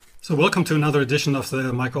So welcome to another edition of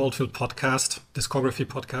the Mike Oldfield Podcast, Discography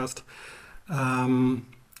Podcast.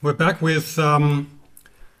 We're back with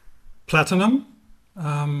Platinum,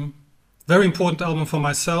 very important album for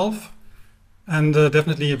myself, and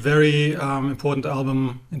definitely a very important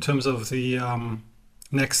album in terms of the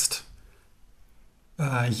next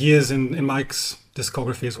years in Mike's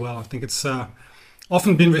discography as well. I think it's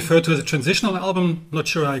often been referred to as a transitional album. Not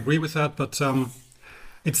sure I agree with that, but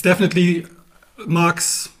it's definitely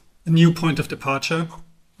marks a new point of departure.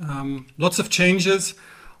 Lots of changes,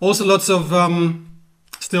 also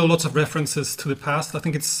still lots of references to the past. I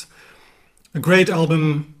think it's a great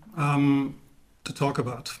album to talk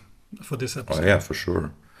about for this episode. Oh yeah, for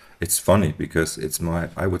sure. It's funny because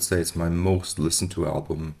I would say it's my most listened to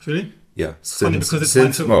album. Really? Yeah, since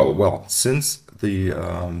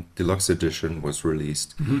the deluxe edition was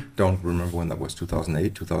released. Mm-hmm. Don't remember when that was,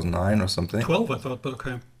 2008, 2009 or something. 12 I thought, but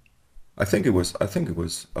okay. I think it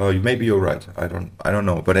was. Maybe you're right. I don't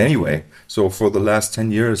know. But anyway, so for the last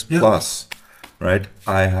 10 years plus, right,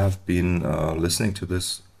 I have been listening to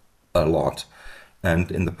this a lot.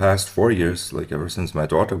 And in the past 4 years, like ever since my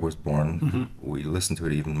daughter was born, we listened to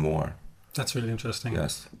it even more. That's really interesting.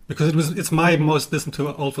 Yes. Because it's my most listened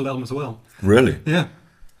to Oldfield album as well. Really? Yeah.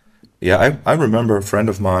 Yeah, I remember a friend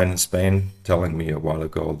of mine in Spain telling me a while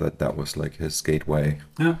ago that was like his gateway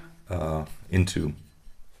into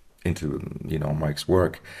Mike's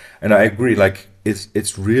work. And I agree, like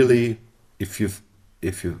it's really, if you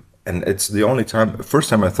and it's the first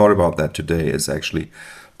time I thought about that today is actually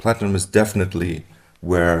Platinum is definitely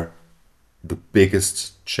where the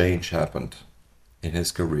biggest change happened in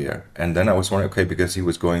his career. And then I was wondering, okay, because he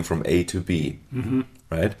was going from A to B,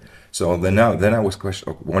 right? So then I was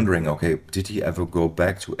wondering, okay, did he ever go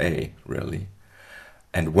back to A, really?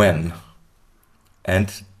 And when?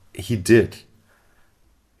 And he did.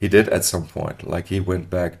 He did at some point, like he went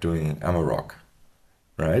back doing Amarok,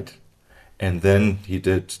 right? And then he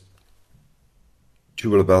did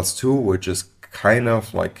Tubular Bells 2, which is kind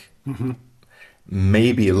of like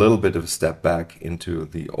maybe a little bit of a step back into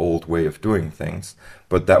the old way of doing things,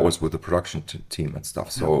 but that was with the production team and stuff,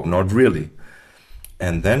 so not really.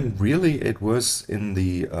 And then really it was in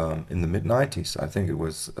the mid-90s, I think it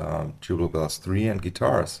was Tubular Bells 3 and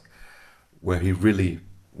Guitars, where he really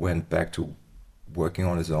went back to working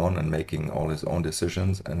on his own and making all his own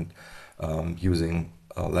decisions and using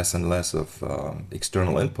less and less of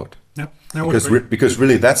external input. Yeah, because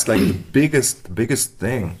really that's like the biggest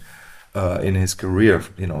thing in his career,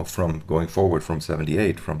 from going forward from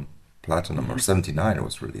 78, from Platinum, or 79 it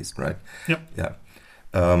was released, right? Yep. Yeah.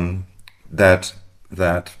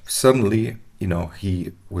 That suddenly,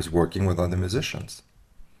 he was working with other musicians.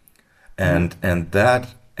 And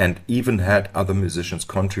even had other musicians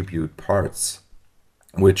contribute parts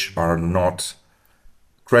which are not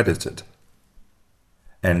credited.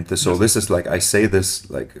 And so this is like, I say this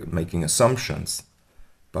like making assumptions,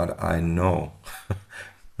 but I know,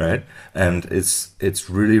 right? And it's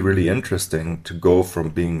really, really interesting to go from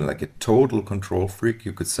being like a total control freak,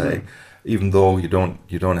 you could say, even though you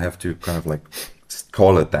don't have to kind of like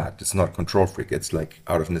call it that. It's not control freak. It's like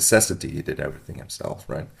out of necessity, he did everything himself,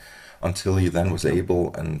 right? Until he then was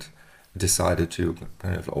able and decided to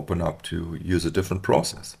kind of open up to use a different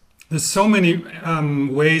process. There's so many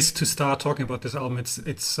ways to start talking about this album.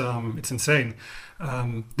 It's insane.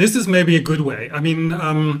 This is maybe a good way. I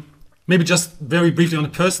mean, maybe just very briefly on a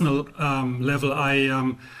personal level,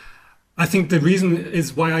 I think the reason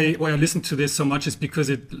is why I listened to this so much is because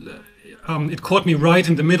it caught me right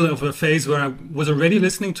in the middle of a phase where I was already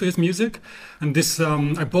listening to his music, and this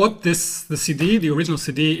I bought the original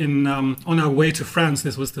CD on our way to France.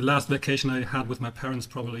 This was the last vacation I had with my parents,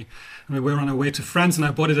 probably, and we were on our way to France, and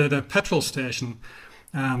I bought it at a petrol station.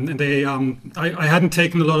 And they I hadn't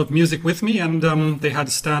taken a lot of music with me, and they had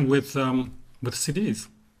a stand with CDs,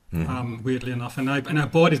 weirdly enough, and I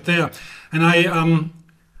bought it there, and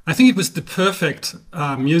I think it was the perfect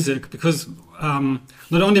music because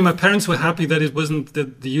not only my parents were happy that it wasn't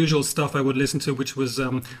the usual stuff I would listen to, which was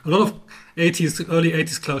a lot of early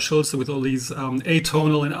 80s Klaus Schulze with all these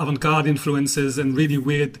atonal and avant-garde influences and really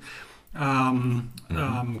weird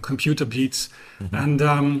computer beats. And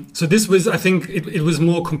so this was, I think it was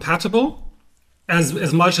more compatible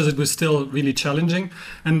as much as it was still really challenging.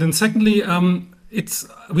 And then secondly,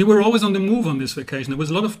 we were always on the move on this vacation. There was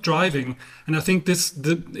a lot of driving, and I think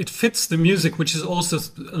it fits the music, which is also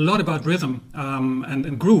a lot about rhythm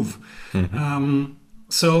and groove.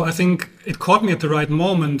 So I think it caught me at the right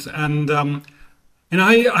moment, and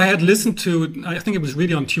I had listened to, I think it was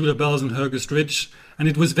really on Tubular Bells and Hergest Ridge, and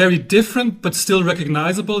it was very different but still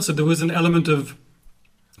recognizable. So there was an element of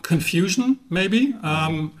confusion, maybe.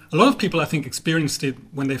 A lot of people, I think, experienced it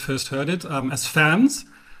when they first heard it as fans.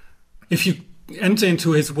 If you enter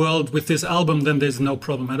into his world with this album, then there's no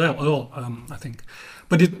problem at all, I think.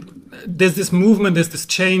 But there's this movement, there's this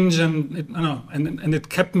change, and I don't know, and it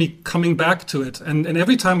kept me coming back to it. And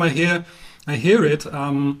every time I hear it,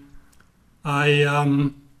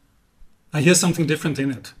 I hear something different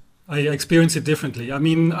in it. I experience it differently. I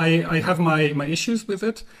mean, I have my issues with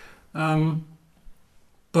it, but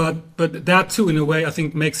that too, in a way, I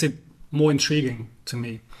think makes it more intriguing to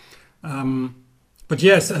me. But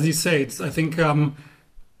yes, as you say, I think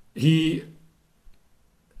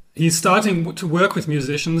he's starting to work with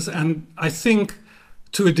musicians, and I think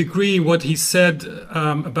to a degree what he said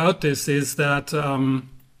about this is that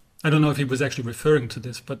I don't know if he was actually referring to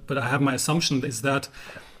this, but I have my assumption is that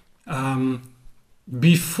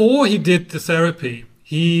before he did the therapy,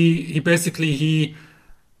 he basically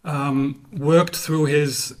worked through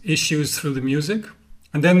his issues through the music,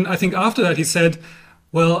 and then I think after that he said,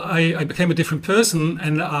 well, I became a different person,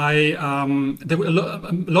 and there were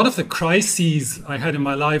a lot of the crises I had in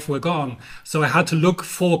my life were gone. So I had to look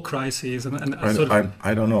for crises, and I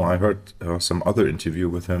don't know. I heard some other interview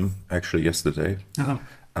with him actually yesterday,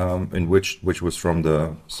 in which was from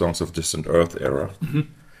the Songs of Distant Earth era,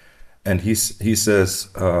 and he says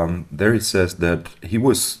there he says that he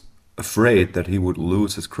was afraid that he would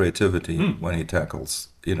lose his creativity when he tackles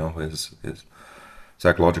his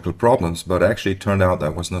psychological problems, but actually it turned out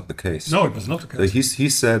that was not the case. No, it was not the case. He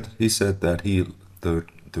said that the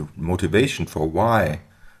motivation for why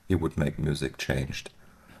he would make music changed,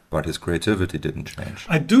 but his creativity didn't change.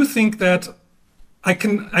 I do think that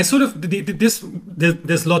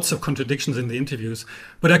there's lots of contradictions in the interviews,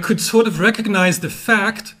 but I could sort of recognize the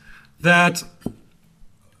fact that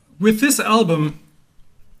with this album,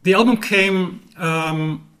 the album came.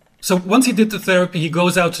 So once he did the therapy, he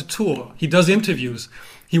goes out to tour. He does interviews.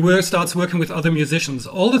 He starts working with other musicians.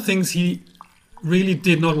 All the things he really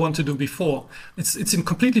did not want to do before. It's a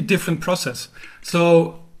completely different process.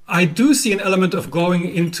 So I do see an element of going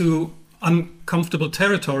into uncomfortable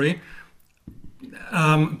territory,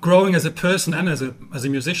 growing as a person and as a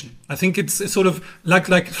musician. I think it's sort of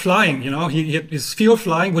like flying. He had his fear of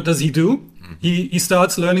flying. What does he do? He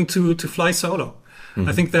starts learning to fly solo.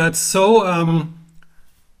 I think that's so.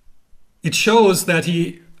 It shows that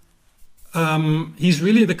he's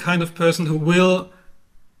really the kind of person who will.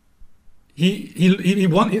 He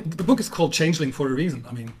the book is called Changeling for a reason.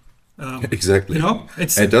 I mean, exactly.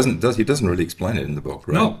 He doesn't really explain it in the book,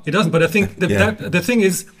 right? No, he doesn't. But I think the thing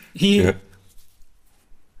is he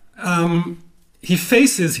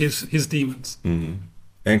faces his demons.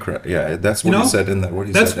 Yeah, that's what he said in that.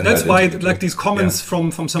 That's why, like these comments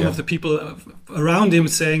from some of the people around him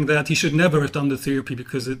saying that he should never have done the therapy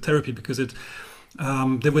because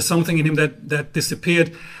there was something in him that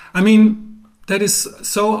disappeared. I mean, that is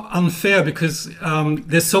so unfair because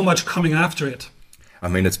there's so much coming after it. I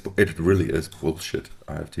mean, it really is bullshit.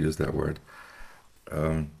 I have to use that word.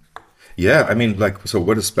 Yeah, I mean, so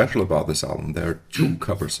what is special about this album? There are 2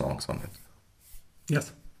 cover songs on it.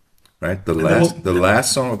 Yes. Right, the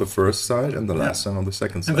last song of the first side and the last song of the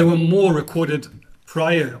second side. And there were more recorded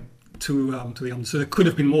prior to the album, so there could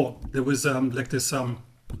have been more. There was like this "All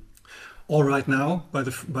Right Now" by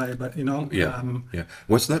Yeah.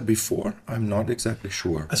 Was that before? I'm not exactly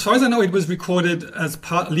sure. As far as I know, it was recorded as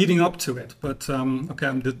part leading up to it. But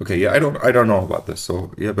okay. Yeah, I don't know about this.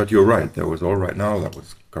 So yeah, but you're right. There was "All Right Now" that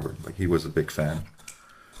was covered. Like he was a big fan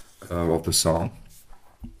of the song.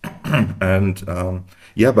 And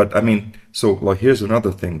yeah, but I mean, so like here's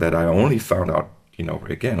another thing that I only found out,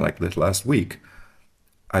 again, like this last week.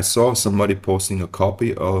 I saw somebody posting a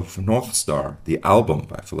copy of North Star, the album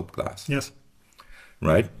by Philip Glass. Yes.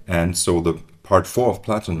 Right? And so the part 4 of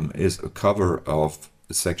Platinum is a cover of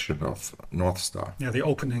a section of North Star. Yeah, the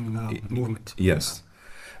opening movement. Yes.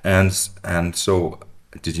 And so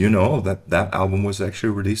did you know that album was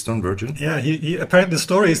actually released on Virgin? Yeah, he apparently the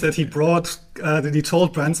story is that he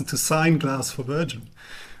told Branson to sign Glass for Virgin.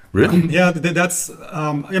 Really? Yeah, that's.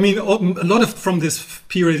 I mean, a lot of from this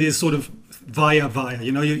period is sort of via.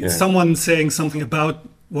 Someone saying something about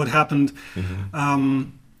what happened.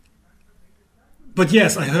 But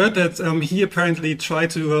yes, I heard that he apparently tried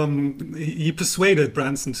to. He persuaded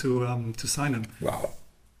Branson to sign him. Wow,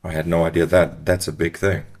 I had no idea that's a big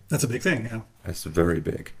thing. That's a big thing, yeah. That's very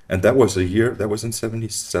big. And that was that was in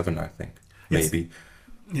 77, I think, maybe.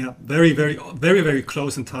 Yeah, very, very, very, very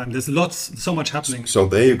close in time. There's so much happening. So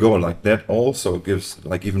there you go. Like that also gives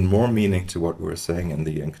like even more meaning to what we were saying in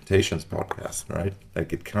the Incantations podcast, right?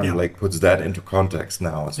 Like it kind of like puts that into context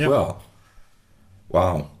now as well.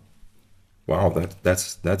 Wow. Wow,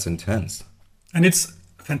 that's intense. And it's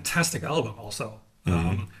a fantastic album also.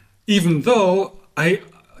 Even though the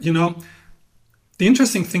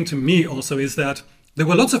interesting thing to me also is that there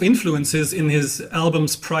were lots of influences in his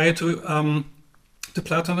albums prior to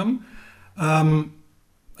Platinum. And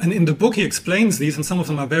in the book he explains these, and some of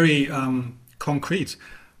them are very concrete,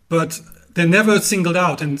 but they're never singled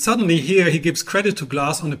out. And suddenly here he gives credit to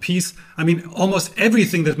Glass on a piece. I mean, almost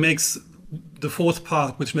everything that makes the fourth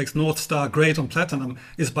part, which makes North Star great on Platinum,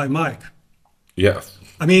 is by Mike. Yeah.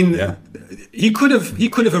 I mean, he could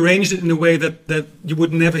have arranged it in a way that you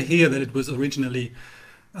would never hear that it was originally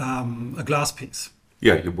a Glass piece.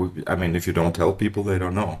 Yeah, I mean, if you don't tell people, they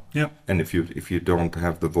don't know. Yeah. And if you don't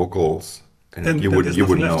have the vocals, and then you wouldn't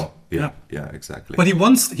know. Yeah. Yeah, exactly. But he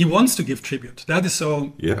wants to give tribute. That is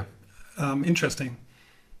so interesting.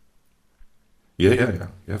 Yeah,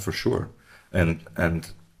 for sure. And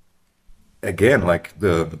again, like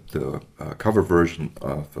the cover version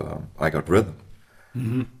of I Got Rhythm,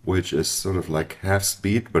 which is sort of like half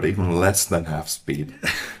speed, but even less than half speed.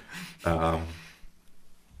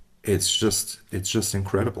 It's just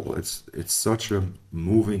incredible. It's such a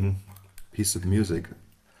moving piece of music,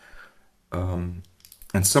 and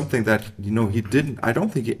something that he didn't. I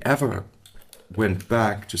don't think he ever went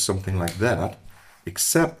back to something like that,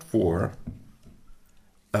 except for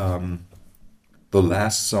the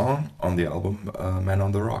last song on the album, "Man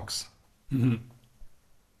on the Rocks,"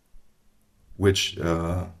 which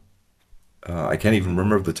I can't even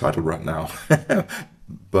remember the title right now,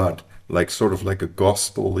 but like sort of like a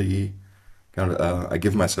gospel-y kind of. I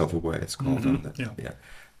Give Myself Away. It's called.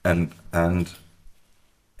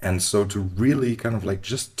 And so to really kind of like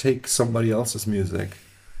just take somebody else's music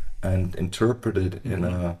and interpret it in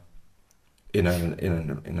a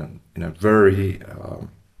very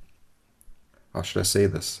how should I say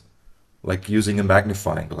this? Like using a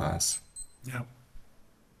magnifying glass. Yeah.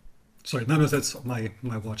 Sorry, no, that's my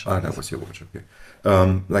watch. Ah, that was your watch. Okay.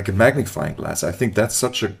 Like a magnifying glass. I think that's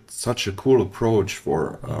such a cool approach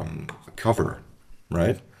for a cover,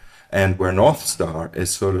 right? And where North Star is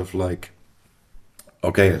sort of like,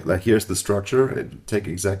 okay, like here's the structure. Take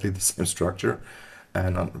exactly the same structure,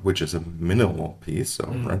 and which is a minimal piece. So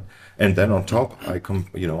right, and then on top, I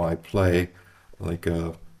play like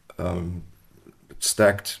a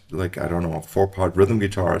stacked, like, I don't know, 4-part rhythm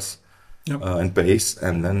guitars and bass,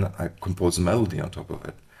 and then I compose a melody on top of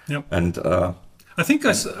it. Yep. And I think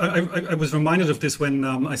I was reminded of this when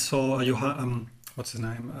I saw what's his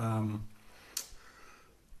name?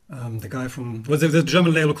 The guy from the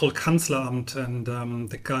German label called Kanzleramt, and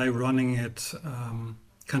the guy running it.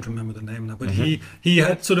 Can't remember the name now, but he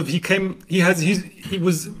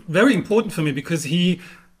was very important for me because he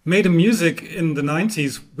made a music in the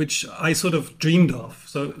 90s which I sort of dreamed of.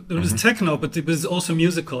 So there was techno, but it was also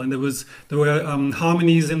musical, and there were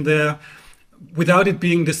harmonies in there without it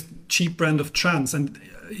being this cheap brand of trance. And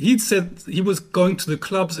he said he was going to the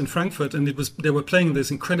clubs in Frankfurt, and they were playing this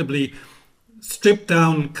incredibly stripped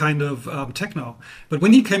down kind of techno. But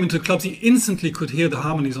when he came into the clubs, he instantly could hear the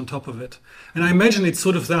harmonies on top of it. And I imagine it's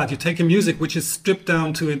sort of that. You take a music which is stripped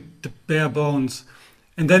down to the bare bones,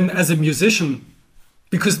 and then as a musician,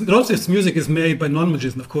 because a lot of this music is made by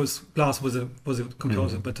non-musicians, of course, Blas was a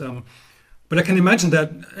composer, but I can imagine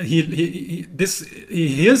that he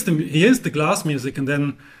hears the Glass music, and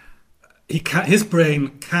then his brain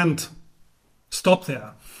can't stop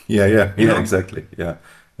there. Yeah, exactly. Yeah,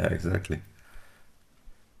 exactly.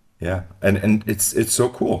 Yeah, and it's so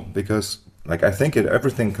cool because like I think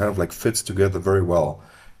everything kind of like fits together very well,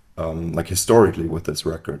 like historically with this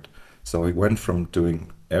record. So he went from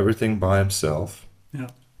doing everything by himself.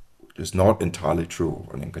 Yeah, which is not entirely true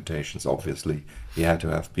on Incantations. Obviously, he had to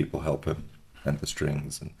have people help him, and the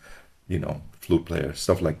strings, and flute players,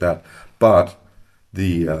 stuff like that. But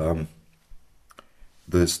the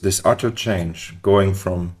this utter change, going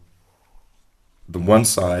from the one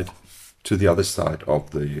side to the other side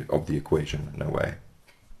of the equation in a way,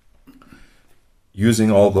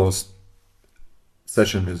 using all those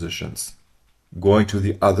session musicians, going to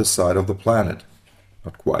the other side of the planet.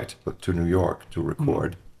 Not quite, but to New York to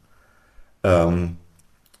record,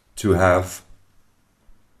 to have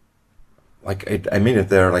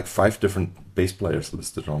there are like 5 different bass players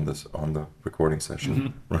listed on the recording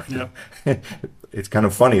session, right? Yeah. It's kind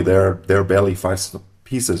of funny. There are barely 5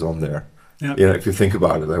 pieces on there. Yeah. If you think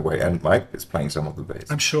about it that way, and Mike is playing some of the bass.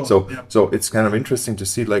 I'm sure. So it's kind of interesting to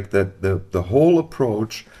see like that the whole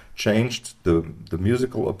approach changed, the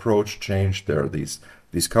musical approach changed. There are these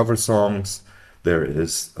cover songs. There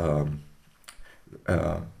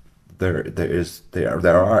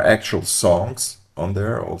are actual songs on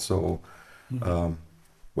there also.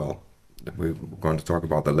 we're going to talk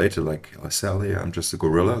about that later, like Sally, I'm Just a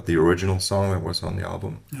Gorilla, the original song that was on the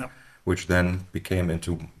album, Yeah. which then became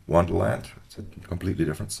into Wonderland. It's a completely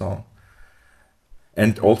different song.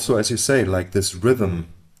 And also, as you say, like this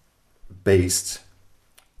rhythm-based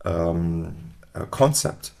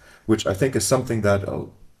concept, which I think is something that,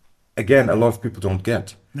 again, a lot of people don't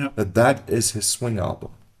get. Yeah. That is his swing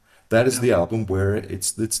album. That is the album where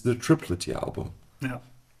it's the triplety album. Yeah.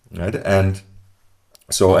 Right? And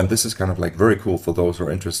so, and this is kind of like very cool for those who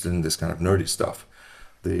are interested in this kind of nerdy stuff.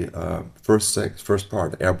 The first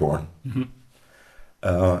part, Airborne,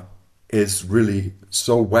 is really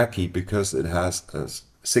so wacky because it has a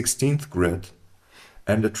 16th grid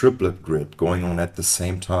and a triplet grid going on at the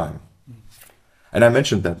same time. And I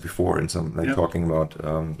mentioned that before in some, like talking about,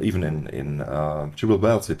 even in Tubular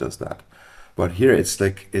Bells, it does that. But here it's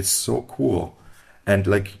like, it's so cool. And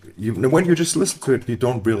like, when you just listen to it, you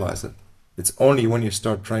don't realize it. It's only when you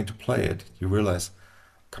start trying to play it, you realize,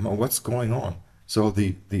 come on, what's going on? So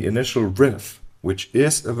the initial riff, which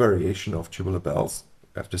is a variation of Tubular Bells,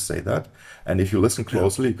 I have to say that. And if you listen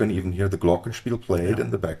closely, you can even hear the glockenspiel played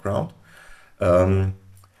in the background.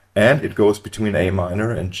 And it goes between A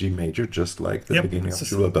minor and G major, just like the beginning of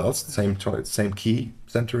Tubular Bells, same key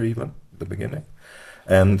center even at the beginning.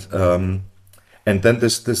 And then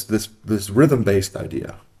this rhythm-based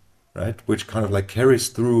idea, right, which kind of like carries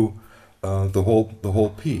through the whole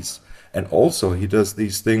piece. And also he does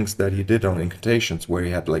these things that he did on Incantations, where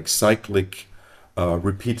he had like cyclic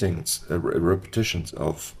repetitions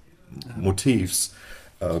of motifs.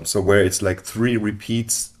 So where it's like 3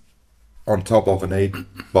 repeats on top of an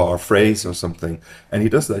 8-bar phrase or something. And he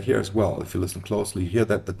does that here as well. If you listen closely, you hear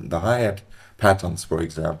that the hi-hat patterns, for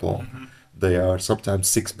example, they are sometimes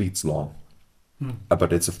 6 beats long.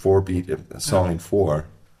 But it's a 4-beat song in 4,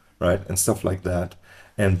 right? And stuff like that.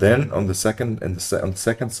 And then on the second on the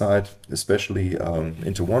second side, especially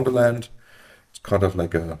into Wonderland, it's kind of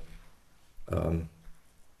like a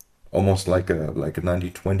almost like a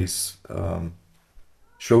 1920s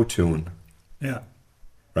show tune. Yeah.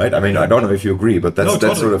 Right? I mean, I don't know if you agree, but that's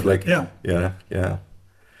totally. sort of like yeah.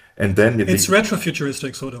 And then it's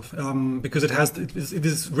retrofuturistic, sort of, because it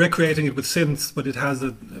is recreating it with synths, but it has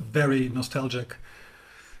a very nostalgic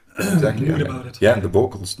mood about it. Yeah, and the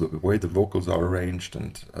vocals, the way the vocals are arranged,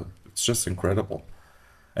 and it's just incredible.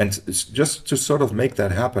 And it's just to sort of make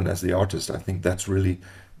that happen as the artist, I think that's really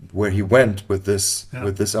where he went with this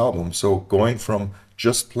album. So going from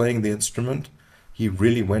just playing the instrument, he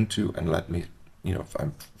really went to, and let me, if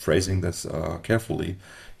I'm phrasing this carefully,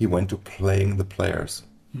 he went to playing the players.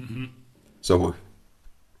 So,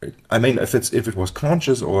 I mean, if it was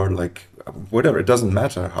conscious or like whatever, it doesn't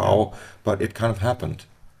matter how, but it kind of happened,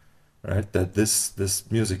 right? That this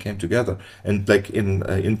music came together, and like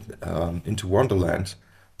into Wonderland,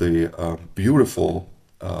 the beautiful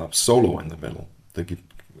solo in the middle,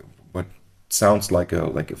 what sounds like a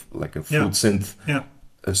flute synth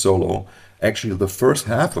solo. Actually, the first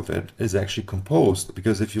half of it is actually composed,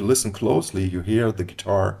 because if you listen closely, you hear the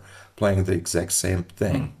guitar playing the exact same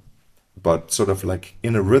thing, but sort of like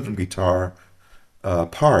in a rhythm guitar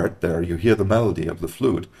part there, you hear the melody of the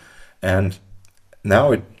flute. And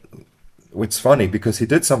now it's funny because he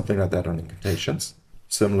did something like that on Incantations,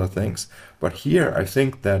 similar things, but here I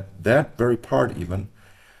think that very part even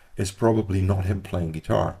is probably not him playing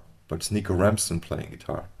guitar, but it's Nico Ramsden playing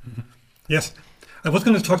guitar. Yes. I was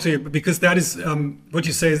going to talk to you because that is what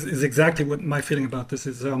you say is exactly what my feeling about this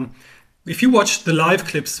is. If you watch the live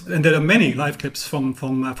clips, and there are many live clips from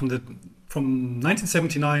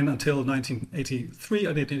 1979 until 1983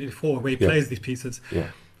 or 1984, where he plays these pieces,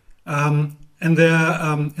 and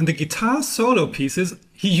the guitar solo pieces,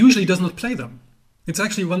 he usually does not play them. It's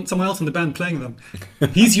actually someone else in the band playing them.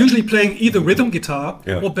 He's usually playing either rhythm guitar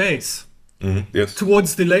or bass. Yes.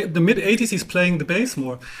 Towards the mid 80s, he's playing the bass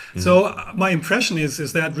more. So my impression is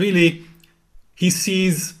that really he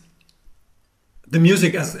sees the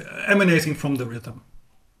music as emanating from the rhythm,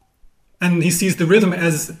 and he sees the rhythm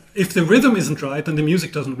as, if the rhythm isn't right, then the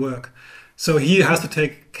music doesn't work. So he has to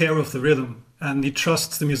take care of the rhythm, and he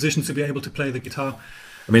trusts the musicians to be able to play the guitar.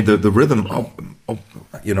 I mean, the rhythm,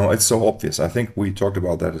 it's so obvious. I think we talked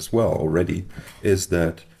about that as well already, is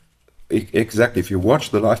that exactly, if you watch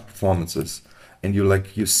the live performances and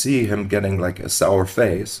you see him getting like a sour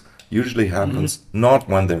face, usually happens not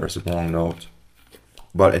when there is a wrong note,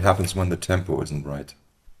 but it happens when the tempo isn't right.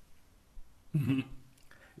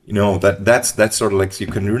 That's sort of like, you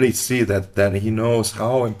can really see that he knows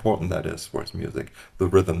how important that is for his music, the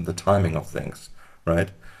rhythm, the timing of things,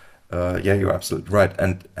 right? You're absolutely right.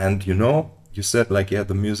 And you said like,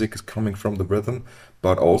 the music is coming from the rhythm,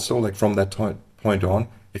 but also like from that point on,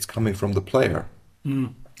 it's coming from the player.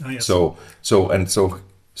 Yes. So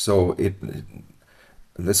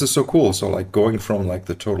this is so cool. So like going from like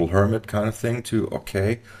the total hermit kind of thing to,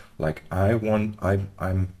 okay, like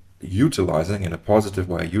I'm utilizing in a positive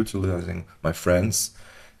way, utilizing my friends.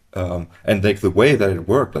 And like the way that it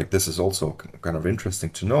worked, like this is also kind of interesting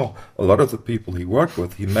to know. A lot of the people he worked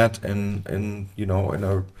with, he met in you know, in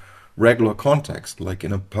a regular context, like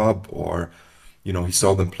in a pub, or you know, he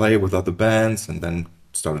saw them play with other bands and then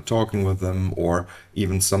started talking with them, or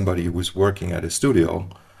even somebody who was working at a studio.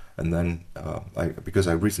 And then because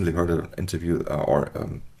I recently heard an interview or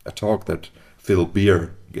a talk that Phil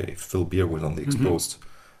Beer gave. Phil Beer was on the Exposed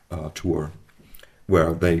tour,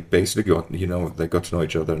 where they basically they got to know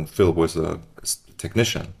each other, and Phil was a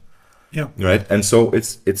technician. Yeah. Right. And so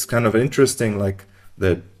it's kind of interesting, like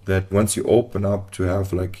that once you open up to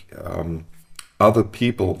have like other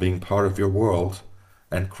people being part of your world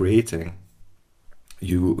and creating,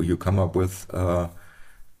 you come up with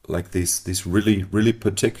like these really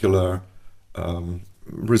particular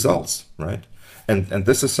results, right? And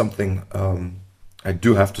this is something I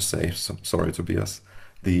do have to say. Sorry, Tobias.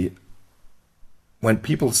 When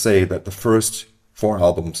people say that the first 4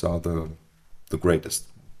 albums are the greatest,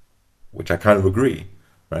 which I kind of agree,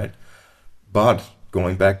 right? But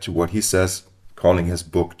going back to what he says, calling his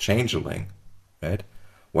book Changeling, right?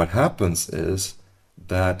 What happens is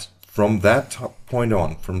that from that point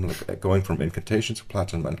on, from going from Incantation to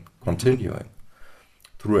Platinum and continuing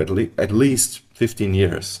through at least 15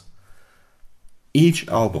 years, each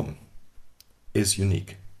album is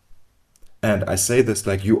unique. And I say this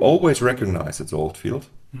like you always recognize it's Oldfield,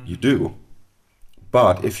 you do.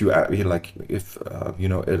 But if you analyze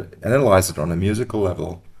it on a musical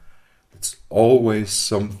level, it's always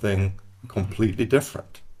something completely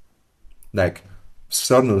different. Like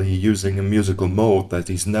suddenly using a musical mode that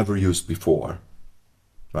he's never used before,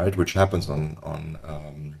 right? Which happens on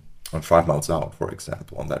 5 Miles Out, for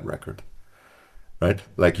example, on that record, right?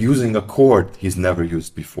 Like using a chord he's never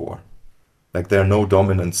used before. Like there are no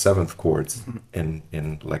dominant 7th chords in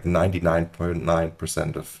like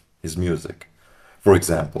 99.9% of his music, for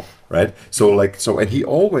example, right? So and he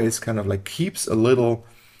always kind of like keeps a little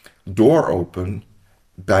door open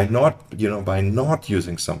by not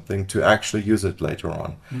using something to actually use it later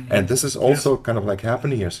on. And this is also kind of like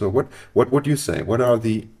happening here. So what would you say? What are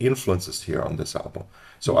the influences here on this album?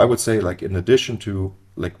 So I would say, like, in addition to,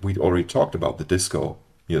 like, we already talked about the disco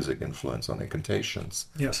music influence on Incantations.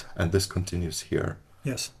 Yes. And this continues here.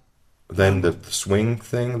 Yes. Then the swing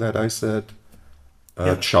thing that I said,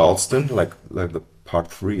 Charleston, like the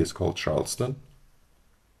part 3 is called Charleston.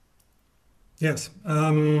 Yes.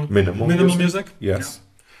 Minimal music. Yes. Yeah.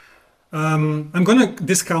 I'm going to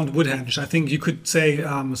discount Woodhenge. I think you could say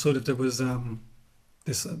sort of there was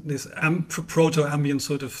this proto-ambient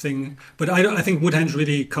sort of thing, but I think Woodhenge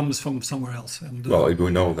really comes from somewhere else. And well,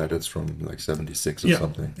 we know that it's from like 76 or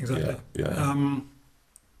something. Exactly. Yeah.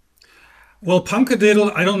 Well,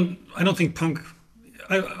 Punkadiddle, I don't think punk.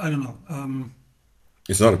 I don't know.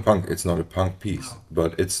 It's not a punk piece,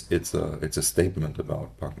 but it's a statement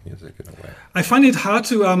about punk music in a way. I find it hard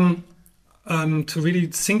to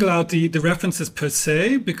really single out the references per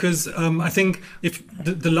se, because I think if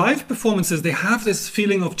the live performances, they have this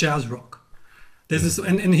feeling of jazz rock. There's this,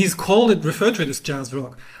 and he's referred to it as jazz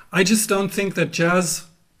rock. I just don't think that jazz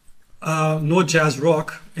nor jazz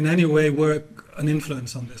rock in any way were an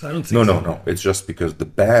influence on this. I don't think No. It's just because the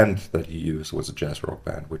band that he used was a jazz rock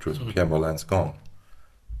band, which was Pierre Molin's Gone.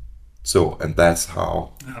 So, and that's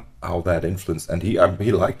how that influenced, and he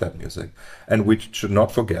liked that music, and we should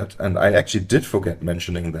not forget. And I actually did forget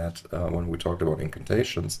mentioning that when we talked about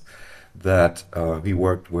Incantations, that he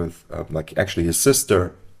worked with like actually his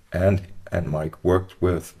sister and Mike worked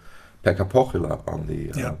with Pekka Pohjola on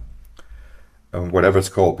the whatever it's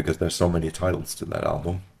called, because there's so many titles to that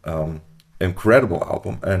album. Incredible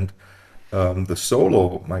album, and the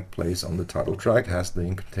solo Mike plays on the title track has the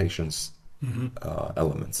Incantations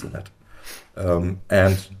elements in it,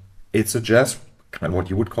 and it's a jazz, kind of what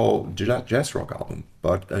you would call jazz rock album,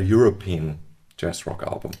 but a European jazz rock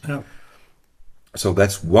album. Yeah. So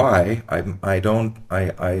that's why I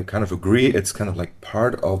kind of agree. It's kind of like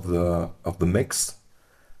part of the mix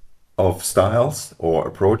of styles or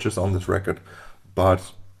approaches on this record,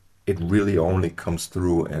 but it really only comes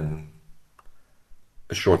through in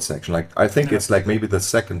a short section. Like I think it's like maybe the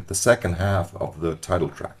second half of the title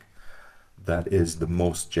track that is the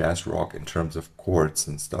most jazz rock in terms of chords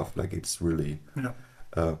and stuff. Like it's really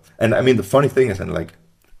and I mean the funny thing is, and like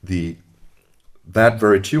that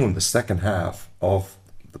very tune, the second half of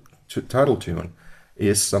the title tune,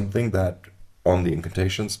 is something that on the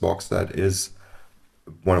Incantations box that is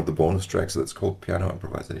one of the bonus tracks that's called Piano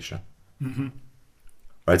Improvisation.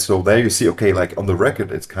 Right, so there you see, okay, like on the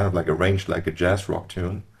record, it's kind of like arranged like a jazz rock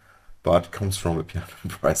tune, but comes from a piano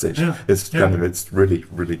improvisation. Yeah. It's really,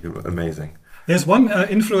 really amazing. There's one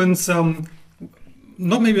influence,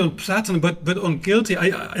 not maybe on Platinum, but on Guilty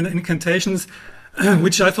and Incantations,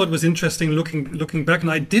 which I thought was interesting looking back,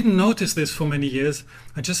 and I didn't notice this for many years.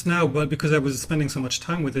 I just now, but because I was spending so much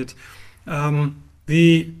time with it,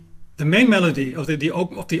 the main melody of the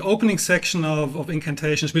opening section of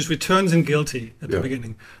Incantations, which returns in Guilty at the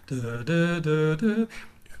beginning.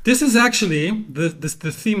 This is actually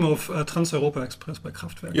the theme of Trans-Europa Express by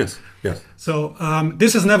Kraftwerk. Yes. So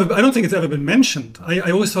this has never. I don't think it's ever been mentioned. I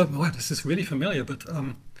always thought, wow, this is really familiar, but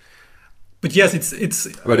yes, it's.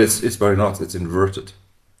 But it's very not. It's inverted.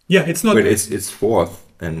 Yeah, it's not. But it's fourth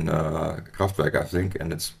in Kraftwerk, I think,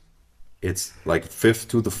 and it's like fifth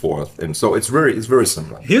to the fourth, and so it's very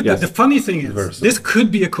similar. Here, the funny thing is, this could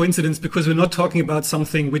be a coincidence because we're not talking about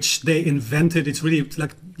something which they invented. It's really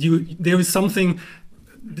like there is something.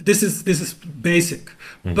 This is basic,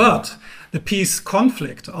 but the piece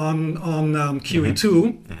Conflict on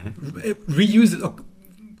QE2 reuses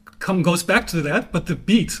goes back to that, but the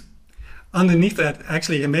beat underneath that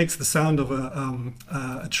actually makes the sound of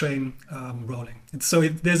a train rolling.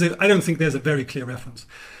 I don't think there's a very clear reference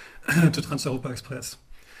to Trans-Europa Express.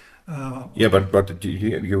 But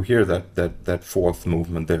you hear that fourth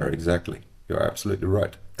movement there, exactly. You're absolutely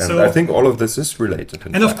right. And so, I think all of this is related.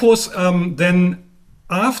 And of course, then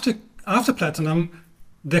after Platinum,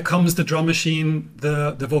 there comes the drum machine,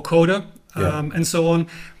 the vocoder, and so on.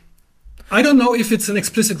 I don't know if it's an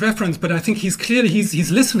explicit reference, but I think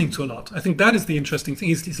he's listening to a lot. I think that is the interesting thing.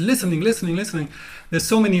 He's listening. There's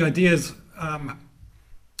so many ideas,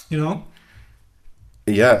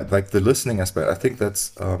 Yeah, like the listening aspect. I think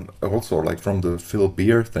that's also like from the Phil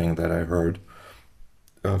Beer thing that I heard.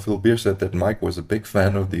 Phil Beer said that Mike was a big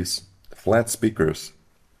fan of these flat speakers,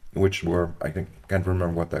 which were, I can't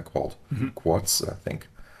remember what they're called, quads, I think.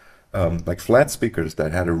 Like flat speakers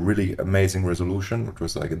that had a really amazing resolution, which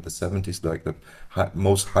was like in the 70s, like the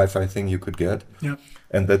most hi-fi thing you could get. Yeah.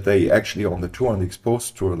 And that they actually on the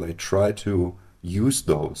Exposed tour, they tried to use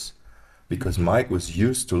those because Mike was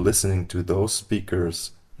used to listening to those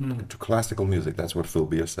speakers to classical music. That's what Phil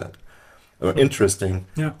Beer said. Interesting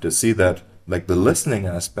to see that, like the listening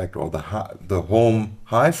aspect or the home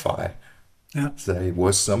hi-fi, say,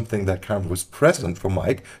 was something that kind of was present for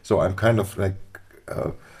Mike. So I'm kind of like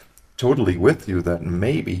totally with you that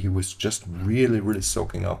maybe he was just really, really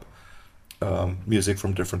soaking up music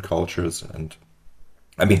from different cultures. And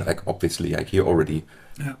I mean, like obviously, like he already,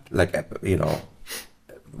 like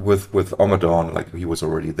with Omadon, like he was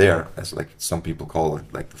already there, as like some people call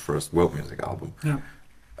it, like the first world music album. Yeah.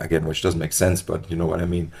 Again, which doesn't make sense, but you know what I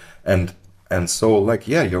mean. And so, like,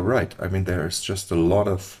 yeah, you're right. I mean, there's just there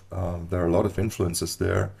are a lot of influences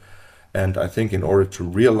there, and I think in order to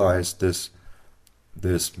realize this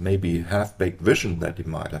maybe half-baked vision that he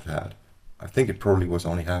might have had, I think it probably was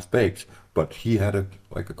only half-baked, but he had a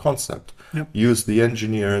concept. Yep. Used the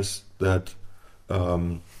engineers that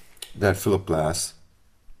Philip Glass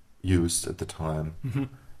used at the time,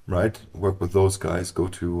 right? Work with those guys. Go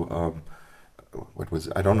to what was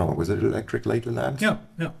it? I don't know. Was it Electric Ladyland? Yeah.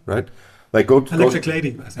 Right. Like Electric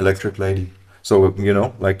Lady. I think. Electric Lady. So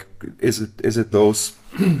like, is it those?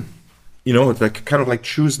 Like kind of like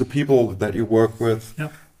choose the people that you work with,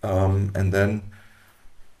 and then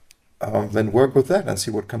work with that and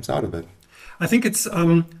see what comes out of it. I think it's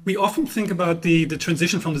we often think about the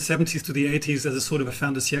transition from the 70s to the 80s as a sort of a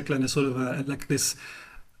fin de siècle and a sort of like this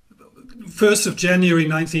 1st of January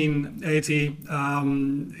 1980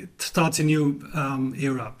 it starts a new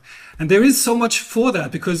era, and there is so much for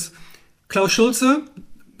that because Klaus Schulze,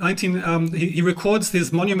 he records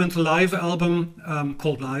this monumental live album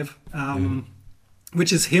called Live,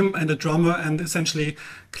 which is him and a drummer and essentially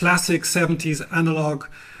classic 70s analog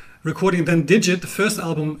recording. Then Digit, the first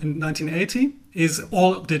album in 1980, is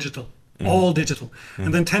all digital.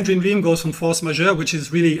 And then Tangerine Dream goes from Force Majeure, which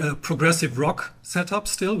is really a progressive rock setup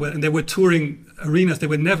still, and they were touring arenas. They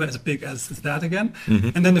were never as big as that again.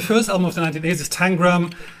 And then the first album of the 1980s is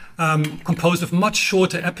Tangram, composed of much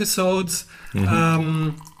shorter episodes,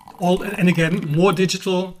 and again, more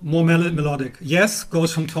digital, more melodic. Yes,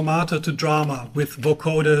 goes from Tomato to Drama with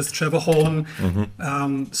vocoders, Trevor Horn,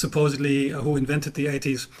 supposedly who invented the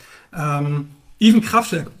 80s. Even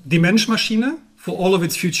Kraftwerk, Die Menschmaschine, for all of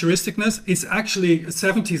its futuristicness, it's actually a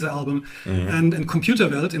 70s album. And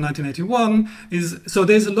Computerwelt in 1981 so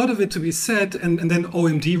there's a lot of it to be said. And then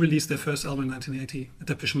OMD released their first album in 1980,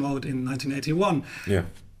 Depeche Mode in 1981. Yeah.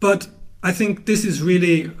 But I think this is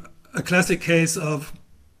really a classic case of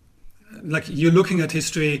like you're looking at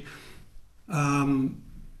history,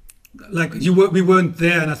 like we weren't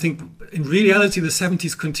there, and I think in reality the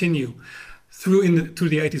 70s continue through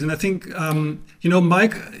the 80s, and I think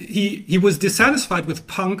Mike he was dissatisfied with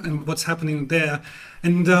punk and what's happening there,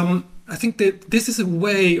 and I think that this is a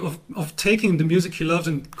way of taking the music he loves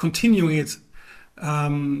and continuing it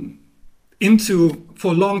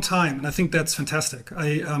for a long time, and I think that's fantastic.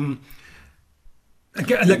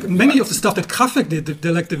 Again, like many of the stuff that Kraftwerk did,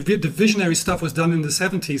 the visionary stuff was done in the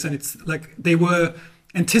 70s, and it's like they were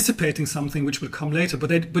anticipating something which will come later,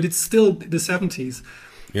 but it's still the 70s.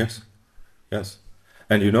 Yes,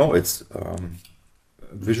 and it's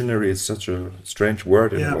visionary is such a strange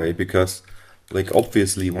word in a way, because like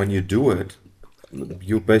obviously when you do it,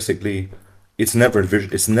 you basically it's never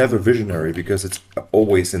visionary because it's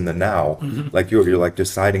always in the now. Like you're like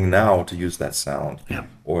deciding now to use that sound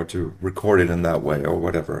or to record it in that way or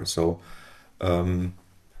whatever. So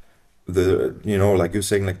like you're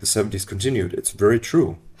saying, like the 70s continued. It's very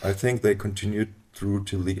true. I think they continued through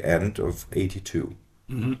till the end of 82.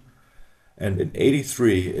 And in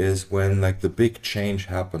 83 is when like the big change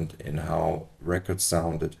happened in how records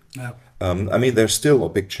sounded. I mean, there's still a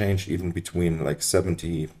big change even between like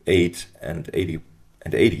 78 and 80,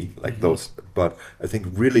 like those. But I think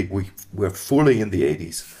really we're fully in the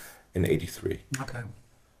 80s in 83. Okay.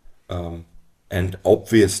 And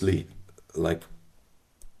obviously, like,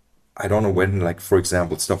 I don't know when, like, for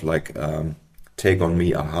example, stuff like Take On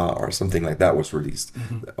Me, Aha, or something like that was released.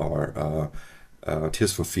 Or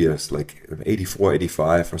Tears for Fears, like 84,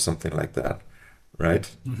 85 or something like that, right?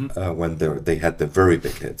 When they had the very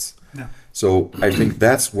big hits. So I think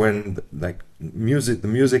that's when like the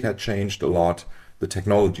music had changed a lot, the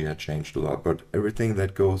technology had changed a lot, but everything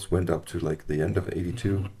that went up to like the end of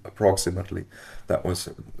 82 approximately, that was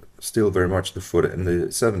still very much the foot in the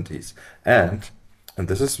 70s. And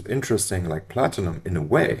this is interesting, like Platinum in a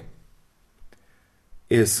way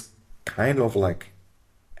is kind of like,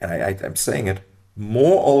 and I'm saying it,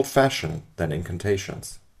 more old-fashioned than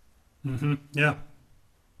Incantations. Yeah.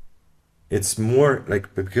 It's more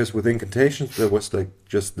like, because with Incantations there was like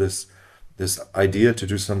just this idea to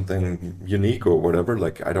do something unique or whatever.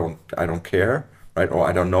 Like I don't care, right? Or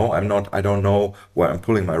I don't know. I don't know where I'm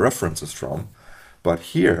pulling my references from. But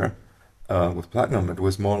here, with Platinum, it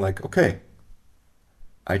was more like, okay,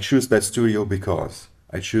 I choose that studio because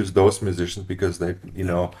I choose those musicians because they,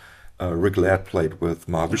 Rick Laird played with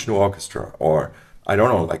Mahavishnu Orchestra, or I don't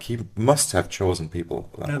know, like he must have chosen people.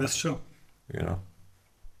 Yeah, that's true.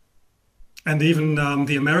 And even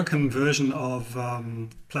the American version of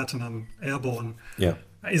Platinum, Airborne,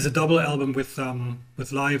 is a double album with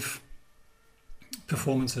live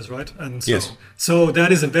performances, right? And so, so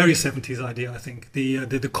that is a very 70s idea, I think.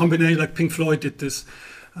 The combination, like Pink Floyd did this.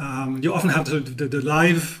 You often have the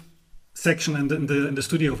live section and the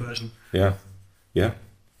studio version. Yeah.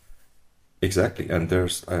 Exactly, and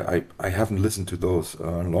there's I haven't listened to those in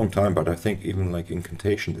a long time, but I think even like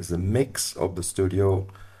Incantation is a mix of the studio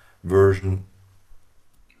version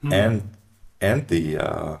and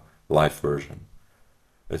the live version.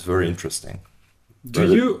 It's very interesting.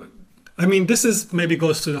 I mean, this is maybe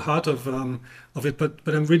goes to the heart of it, but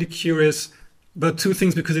I'm really curious about two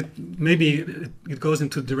things, because it goes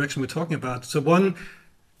into the direction we're talking about. So one,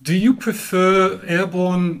 do you prefer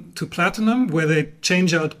Airborne to Platinum, where they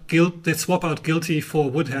they swap out Guilty for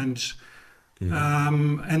Woodhenge?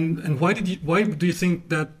 And why do you think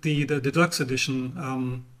that the deluxe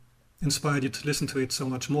edition inspired you to listen to it so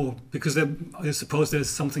much more? Because I suppose there's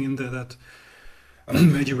something in there that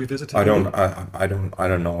made you revisit it. I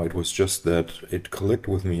don't know. It was just that it clicked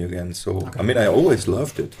with me again. So I mean, I always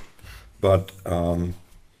loved it, but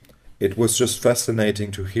it was just fascinating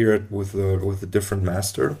to hear it with a different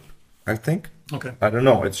master, I think. Okay. I don't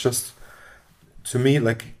know. It's just, to me,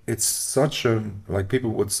 like, it's such a, like people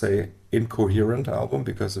would say, incoherent album,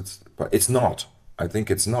 because it's not. I think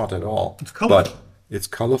it's not at all. It's colorful. But it's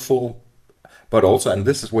colorful, but also, and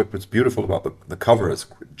this is what's beautiful about the cover, is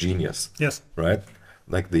genius. Yes. Right?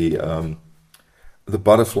 Like the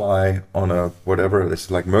butterfly on a whatever, it's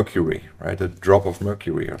like mercury, right? A drop of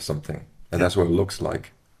mercury or something. And that's what it looks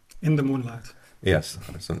like. In the moonlight. Yes.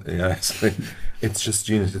 It's just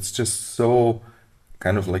genius. It's just so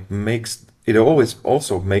kind of like it always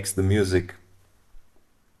also makes the music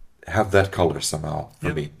have that color somehow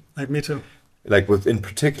for me. Like me too. Like in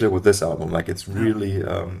particular with this album, like it's really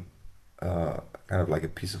kind of like a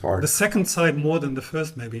piece of art. The second side more than the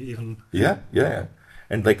first, maybe even. Yeah.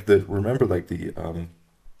 And like remember like the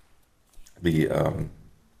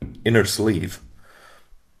inner sleeve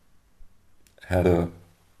had a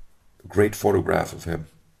great photograph of him,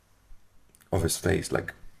 of his face,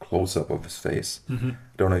 like close-up of his face. I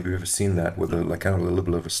don't know if you've ever seen that with a like kind of a little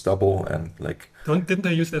bit of a stubble and like. Didn't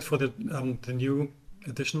they use that for the new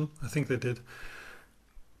edition? I think they did.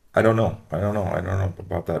 I don't know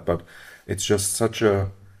about that, but it's just such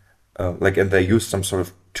a like, and they use some sort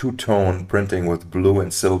of two-tone printing with blue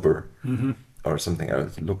and silver or something.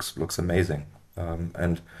 It looks amazing,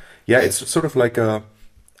 and yeah, it's sort of like a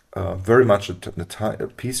very much a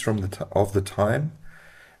piece from of the time.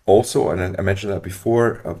 Also, and I mentioned that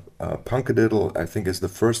before, Punkadiddle, I think, is the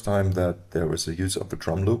first time that there was a use of a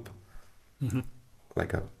drum loop,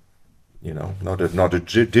 like a, you know, not a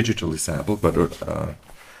digitally sampled, but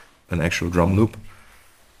an actual drum loop.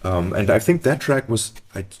 And I think that track was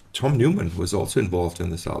Tom Newman was also involved in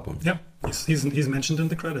this album. Yeah, he's mentioned in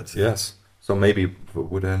the credits. Yes, so maybe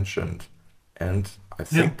Woodhenge and I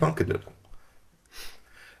think Punkadiddle.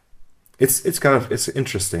 It's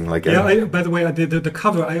interesting. Like by the way, I did the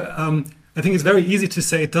cover. I think it's very easy to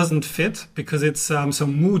say it doesn't fit because it's so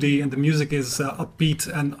moody and the music is upbeat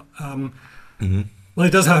and well,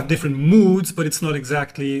 it does have different moods, but it's not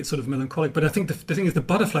exactly sort of melancholic. But I think the thing is, the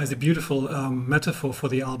butterfly is a beautiful metaphor for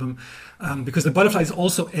the album because the butterfly is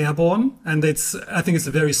also airborne, and I think it's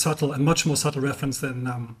a very subtle and much more subtle reference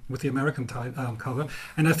than with the American cover.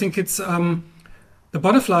 And I think it's the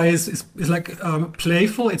butterfly is like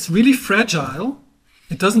playful. It's really fragile.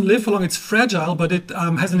 It doesn't live for long. It's fragile, but it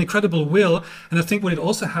has an incredible will. And I think what it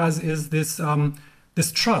also has is this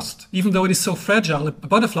trust. Even though it is so fragile, a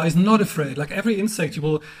butterfly is not afraid. Like every insect, you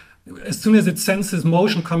will, as soon as it senses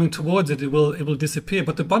motion coming towards it, it will disappear.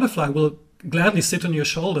 But the butterfly will gladly sit on your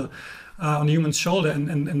shoulder, on a human's shoulder,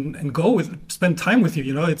 and spend time with you.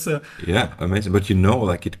 You know, it's yeah, amazing. But you know,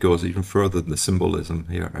 like it goes even further than the symbolism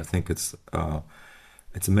here. I think it's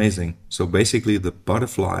amazing. So basically, the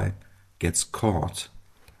butterfly gets caught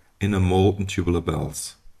in a molten tubular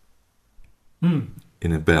bells.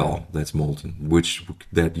 In a bell that's molten,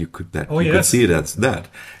 you could see it as that.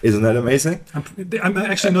 Isn't that amazing? I'm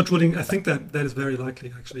actually not ruling. I think that is very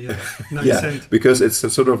likely. Actually, yeah. Now you say it. Because it's a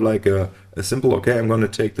sort of like a simple. Okay, I'm going to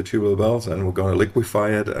take the tubular bells and we're going to liquefy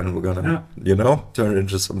it and we're going to, turn it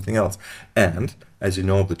into something else. And as you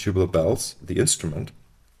know, the tubular bells, the instrument.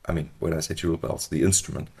 I mean, when I say tubular bells, the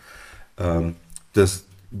instrument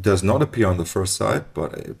does not appear on the first side,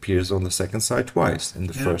 but it appears on the second side twice, in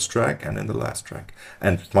the first track and in the last track.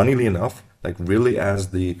 And funnily enough, like really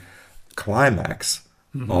as the climax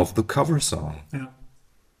of the cover song. Yeah.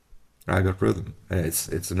 I Got Rhythm.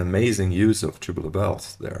 It's an amazing use of tubular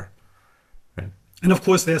bells there. Right? And of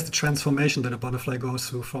course there's the transformation that a butterfly goes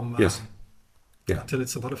through from until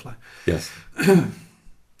it's a butterfly. Yes.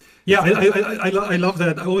 Yeah, I love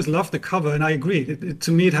that. I always love the cover, and I agree.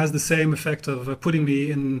 To me, it has the same effect of putting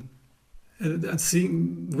me in,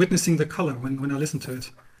 witnessing the color when I listen to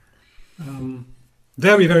it.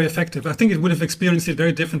 Very, very effective. I think it would have experienced it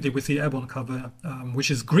very differently with the Airborne cover,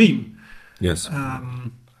 which is green. Yes.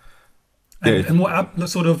 And more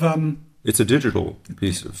sort of. It's a digital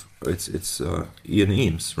piece of. It's Ian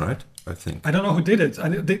Eames, right? I think. I don't know who did it.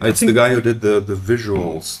 It's the guy who did the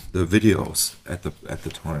visuals, the videos at the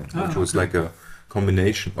time, which was like a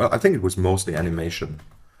combination. Well, I think it was mostly animation,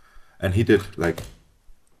 and he did like,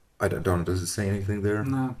 I don't know. Does it say anything there?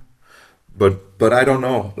 No. But I don't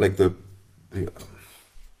know. Like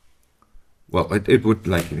well, it would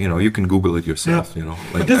like you can Google it yourself. Yeah.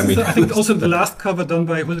 Like but I think also the last cover done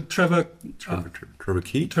by Trevor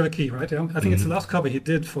Key. Trevor Key, right? Yeah. I think it's the last cover he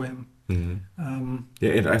did for him. And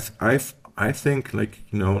I think like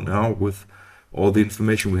now with all the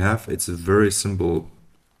information we have, it's a very simple,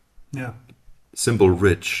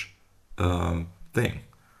 rich thing.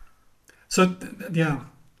 So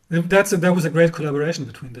that was a great collaboration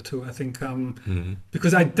between the two. I think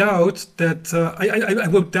because I doubt that I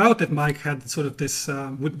would doubt that Mike had sort of this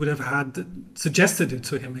would have had suggested it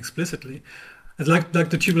to him explicitly, like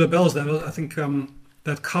the Tubular Bells. I think.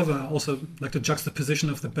 That cover also, like the juxtaposition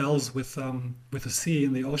of the bells with the sea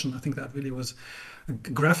and the ocean, I think that really was a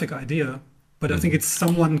graphic idea. But I think it's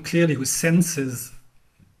someone clearly who senses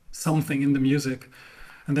something in the music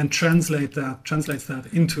and then translates that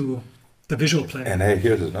into the visual play. And hey,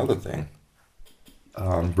 here's another thing.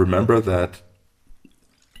 Remember that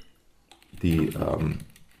the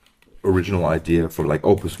original idea for like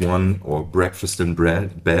Opus One or Breakfast in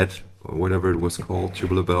Bed, or whatever it was called,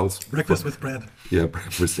 Tubular Bells. Breakfast with Bread. Yeah,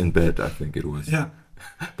 Breakfast in Bed, I think it was. Yeah.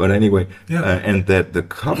 But anyway, and that the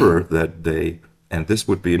cover that and this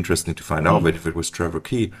would be interesting to find out, but if it was Trevor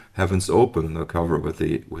Key, Heavens Open, the cover with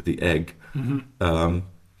the egg,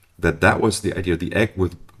 that was the idea. The egg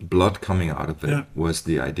with blood coming out of it was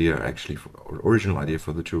the idea, actually, original idea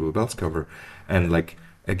for the Tubular Bells cover. And like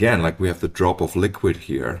again, like we have the drop of liquid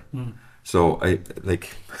here. So I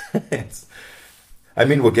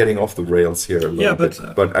mean, we're getting off the rails here a little bit,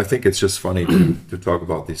 but I think it's just funny to talk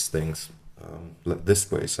about these things this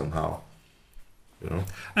way somehow, you know.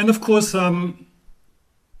 And of course,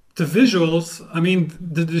 the visuals. I mean,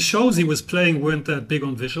 the shows he was playing weren't that big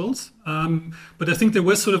on visuals, but I think there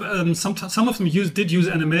was sort of some of them did use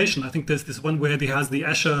animation. I think there's this one where he has the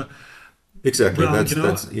Escher. Exactly,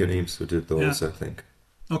 that's Ian Eames who did those, I think.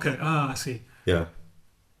 Okay, I see. Yeah.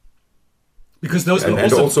 Because those and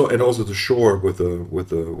also the shore with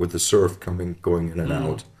the surf going in and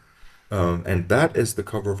out, and that is the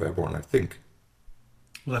cover of Airborne, I think.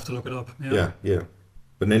 We'll have to look it up. Yeah.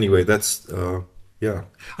 But anyway, that's yeah.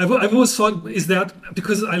 I've always thought is that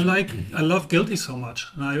because I love Guilty so much,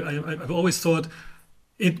 and I've always thought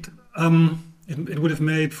it would have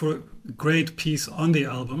made for a great piece on the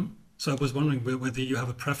album. So I was wondering whether you have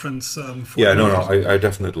a preference for. Yeah, no, I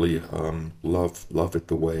definitely love it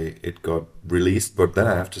the way it got released. But then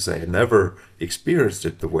I have to say, I never experienced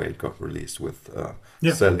it the way it got released with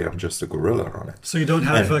Sally, I'm Just a Gorilla on it. So you don't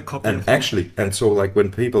have a copy. And actually, and so like when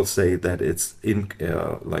people say that it's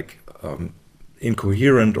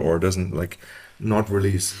incoherent or doesn't not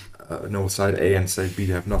release no side A and side B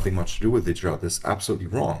have nothing much to do with each other, that's absolutely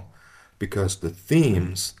wrong, because the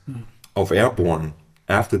themes of Airborne,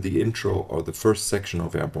 after the intro or the first section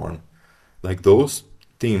of Airborne, like those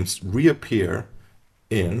themes reappear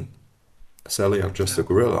in Sally, I'm Just a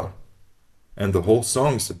Gorilla. And the whole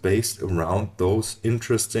song is based around those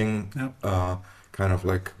interesting kind of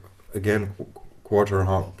like, again, quarter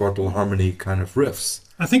harmony kind of riffs.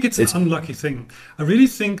 I think it's an unlucky thing. I really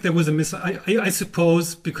think there was I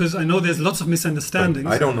suppose, because I know there's lots of misunderstandings.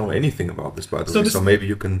 But I don't know anything about this, by the way, so maybe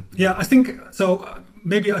you can... Yeah, I think, so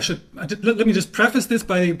maybe let me just preface this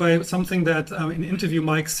by something that in an interview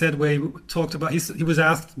Mike said, where he talked about, he was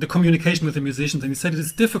asked the communication with the musicians, and he said it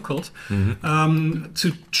is difficult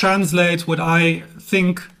to translate what I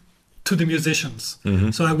think to the musicians.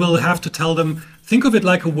 So I will have to tell them, think of it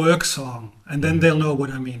like a work song, and then they'll know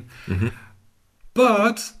what I mean.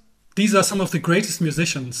 But these are some of the greatest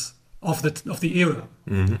musicians of the era.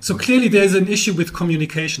 So clearly there's an issue with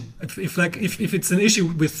communication. If it's an issue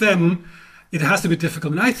with them, it has to be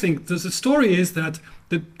difficult. And I think the story is that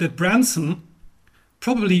Branson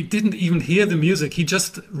probably didn't even hear the music. He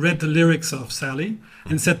just read the lyrics of Sally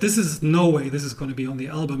and said, "This is no way this is going to be on the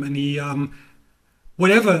album." And he,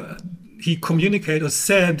 whatever he communicated or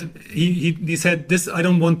said, he said, "This, I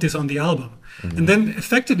don't want this on the album." And then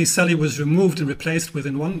effectively Sally was removed and replaced with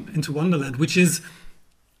Into Wonderland, which is,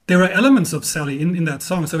 there are elements of Sally in that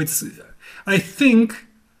song. So I think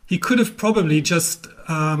he could have probably just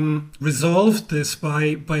resolved this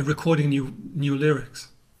by recording new lyrics.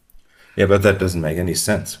 Yeah, but that doesn't make any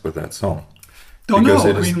sense with that song.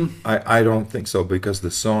 I don't think so, because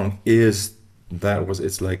the song it's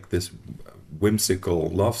like this whimsical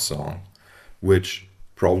love song, which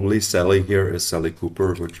probably Sally here is Sally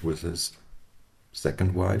Cooper, which was his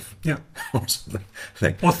second wife, or something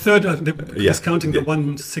or third, discounting the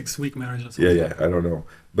 1 6-week marriage or something. I don't know,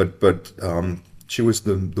 but she was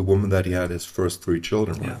the woman that he had his first 3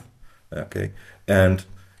 children with. Okay, and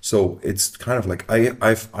so it's kind of like I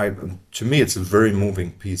to me it's a very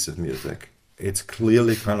moving piece of music. It's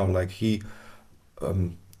clearly kind of like he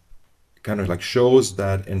kind of like shows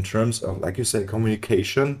that in terms of, like you say,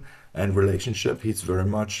 communication and relationship, he's very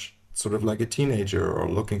much sort of like a teenager or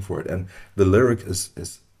looking for it, and the lyric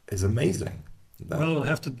is amazing. Well, we'll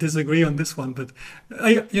have to disagree on this one, but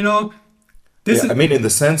I mean, in the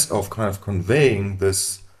sense of kind of conveying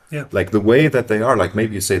this, like the way that they are, like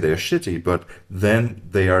maybe you say they're shitty, but then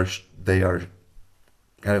they are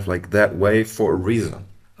kind of like that way for a reason.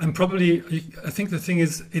 I think the thing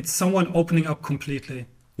is, it's someone opening up completely.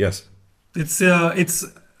 Yes.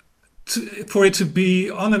 For it to be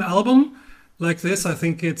on an album like this, I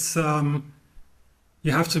think it's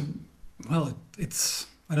you have to. Well, it's,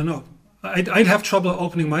 I don't know. I'd have trouble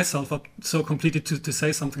opening myself up so completely to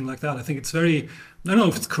say something like that. I think it's very. I don't know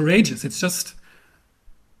if it's courageous. It's just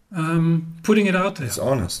putting it out there. It's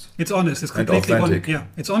honest. It's honest. It's completely authentic.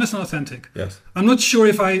 It's honest and authentic. Yes. I'm not sure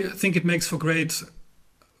if I think it makes for great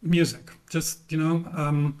music. Just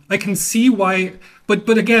I can see why,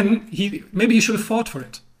 but again, maybe he should have fought for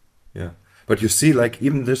it. Yeah. But you see, like,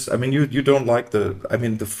 even this, I mean, you don't like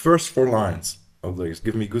the first 4 lines of this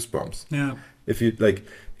give me goosebumps. Yeah. If you, like,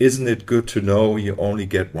 isn't it good to know you only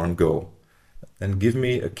get one go? And give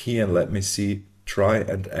me a key and let me see, try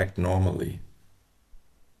and act normally.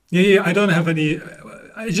 Yeah, I don't have any,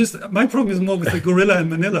 my problem is more with the gorilla in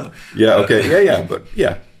Manila. Yeah, okay, but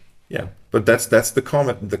yeah. But that's the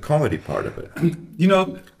comedy part of it. You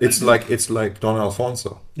know, It's like Don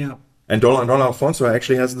Alfonso. yeah. And Don Alfonso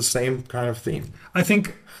actually has the same kind of theme. I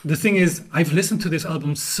think the thing is, I've listened to this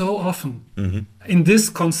album so often Mm-hmm. in this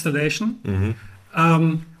constellation.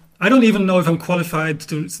 I don't even know if I'm qualified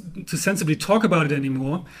to sensibly talk about it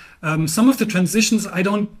anymore. Some of the transitions I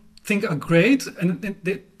don't think are great,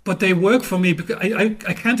 but they work for me because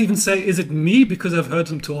I can't even say, is it me because I've heard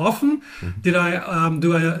them too often? Mm-hmm.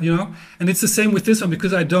 Do I, you know? And it's the same with this one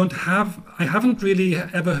because I haven't really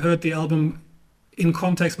ever heard the album in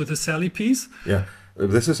context with the Sally piece. Yeah,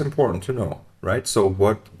 this is important to know, right? So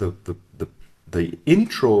what the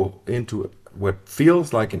intro into what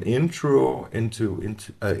feels like an intro into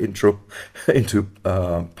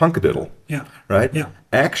Punkadiddle, Yeah. right? Yeah.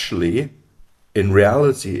 Actually, in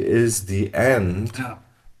reality, is the end Yeah.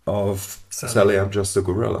 of Sally. Sally, I'm Just a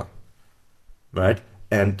Gorilla, right?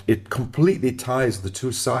 And it completely ties the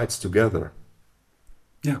two sides together.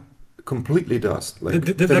 Yeah. Completely does, like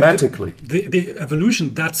The- thematically. the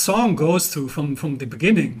evolution that song goes through from the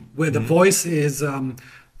beginning, where the voice is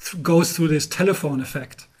goes through this telephone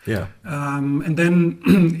effect. Yeah. And then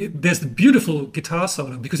there's the beautiful guitar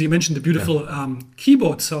solo, because you mentioned the beautiful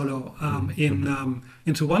keyboard solo in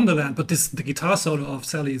Into Wonderland, but the guitar solo of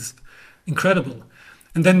Sally is incredible.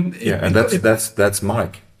 And then that's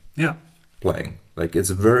Mike yeah, playing. Like, it's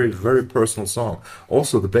a very, very personal song.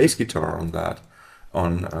 Also, the bass guitar on that,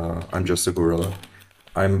 on I'm Just a Gorilla,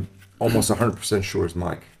 I'm almost 100% sure is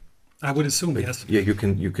Mike. I would assume, Like, yes. yeah,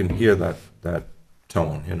 you can hear that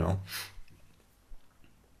tone, you know.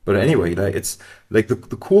 But anyway, like, it's like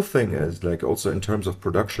the cool thing is, like, also in terms of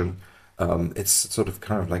production, it's sort of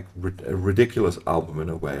kind of like a ridiculous album in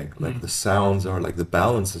a way. Like the sounds are, like the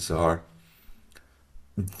balances are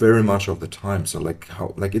very much of the time. So like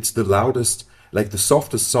how, like it's the loudest, like the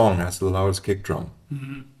softest song has the loudest kick drum.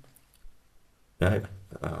 Right?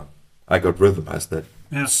 I Got Rhythm has that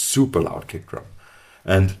super loud kick drum,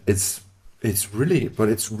 and it's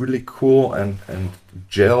really cool and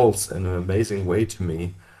gels in an amazing way to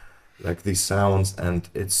me, like these sounds, and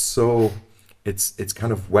it's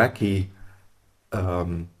kind of wacky.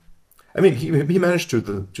 I mean, he managed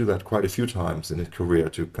to do that quite a few times in his career,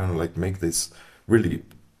 to kind of like make this really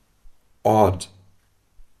odd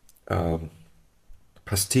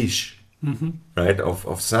pastiche, right,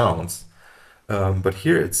 of sounds. But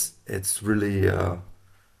here it's really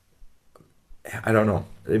I don't know.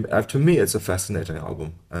 To me, it's a fascinating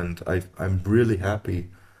album, and I'm really happy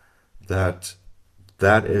that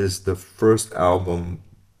is the first album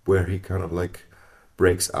where he kind of like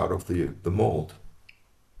breaks out of the mold.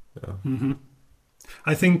 Yeah.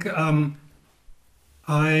 I think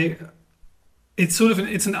it's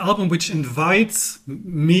an album which invites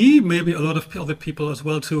me, maybe a lot of other people as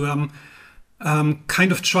well, to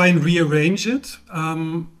kind of try and rearrange it,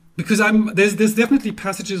 because there's definitely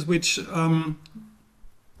passages which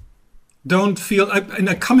don't feel,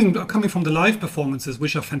 and coming from the live performances,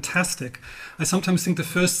 which are fantastic. I sometimes think the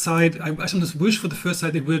first side, I sometimes wish for the first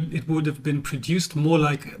side it would have been produced more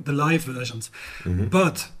like the live versions,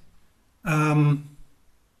 but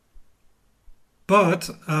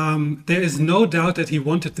there is no doubt that he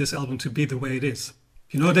wanted this album to be the way it is.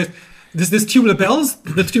 You know, that this Tubular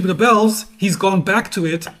Bells, he's gone back to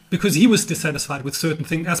it because he was dissatisfied with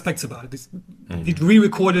certain aspects about it. He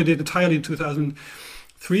re-recorded it entirely in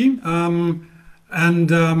 2003,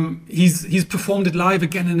 and he's performed it live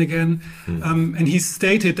again and again, and he's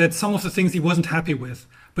stated that some of the things he wasn't happy with.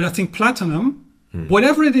 But I think Platinum,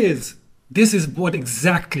 whatever it is, this is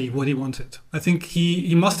exactly what he wanted. I think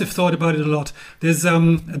he must have thought about it a lot. There's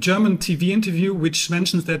a German TV interview which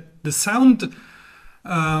mentions that the sound,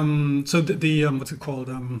 so the what's it called?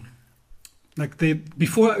 Like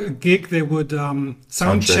before a gig they would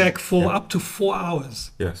sound check for up to 4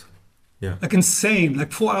 hours. Yes. Yeah. Like insane,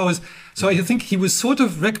 like 4 hours. So I think he was sort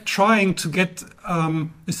of trying to get a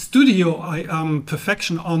studio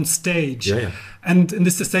perfection on stage. Yeah. And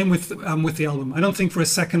it's the same with the album. I don't think for a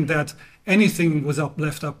second that anything was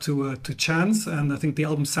left up to chance. And I think the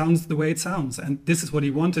album sounds the way it sounds. And this is what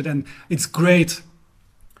he wanted, and it's great.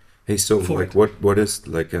 Hey, so like what is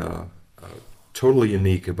like totally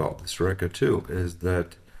unique about this record too is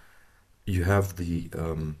that you have the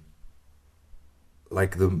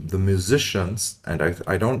like the musicians, and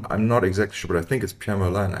I'm not exactly sure, but I think it's Pierre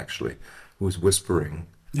Merlin actually who's whispering.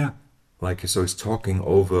 Yeah. Like, so he's talking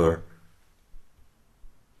over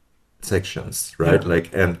sections, right? Yeah.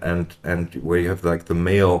 Like and where you have like the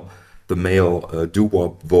male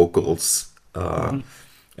doo-wop vocals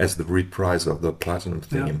as the reprise of the Platinum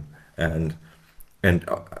theme, and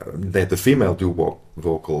the female doo-wop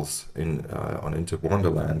vocals on Into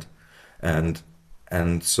Wonderland. and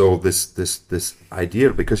so this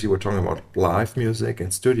idea, because you were talking about live music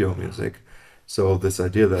and studio music, so this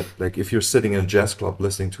idea that like if you're sitting in a jazz club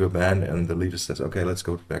listening to a band and the leader says, okay, let's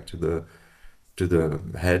go back to the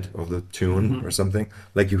head of the tune or something,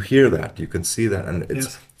 like you hear that, you can see that, and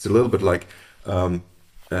it's a little bit like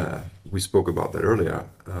we spoke about that earlier,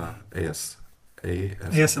 ASMR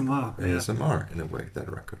in a way, that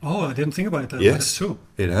record. Oh, I didn't think about that. Yes, that's true.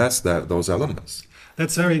 It has those elements.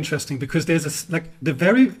 That's very interesting, because there's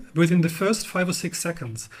within the first 5 or 6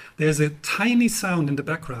 seconds, there's a tiny sound in the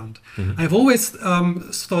background. I've always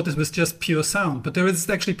thought it was just pure sound, but there is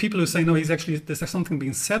actually people who say, no, there's something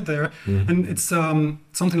being said there, and it's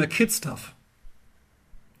something like kid stuff.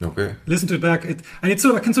 Okay. Listen to it back, I can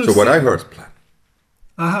sort of. So what I heard is platinum.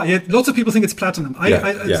 Yeah, lots of people think it's platinum.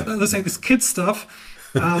 They're saying it's kid stuff,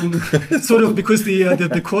 sort of because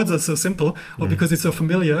the chords are so simple, or because it's so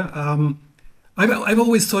familiar. I've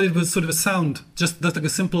always thought it was sort of a sound, just like a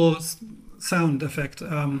simple sound effect.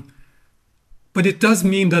 But it does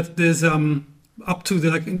mean that there's up to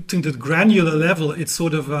the granular level, it's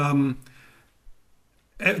sort of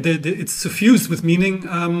it's suffused with meaning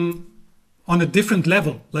on a different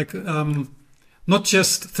level, like not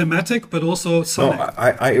just thematic but also sonic. No,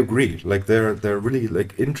 I agree. Like they're really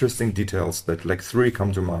like interesting details that like 3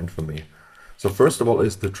 come to mind for me. So first of all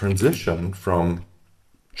is the transition from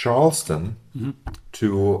Charleston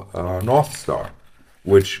to North Star,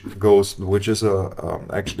 which is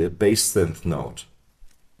actually a bass synth note,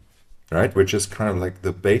 right? Which is kind of like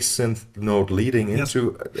the bass synth note leading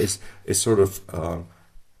into is sort of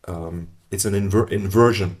it's an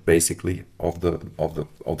inversion basically of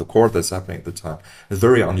the chord that's happening at the time. It's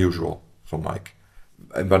very unusual for Mike.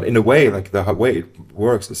 But in a way, like the way it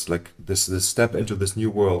works is like this step into this new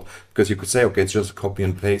world, because you could say, okay, it's just copy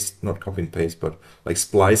and paste, not copy and paste, but like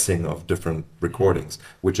splicing of different recordings,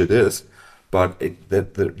 which it is. But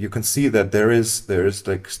you can see that there is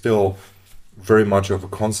like still very much of a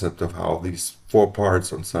concept of how these 4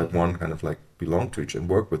 parts on side 1 kind of like belong to each and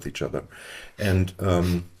work with each other, and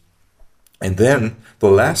then the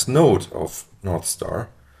last note of North Star,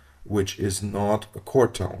 which is not a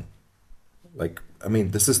chord tone, like. I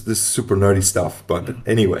mean, this is super nerdy stuff, but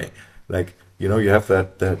anyway, like, you know, you have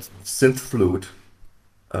that synth flute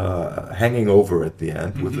hanging over at the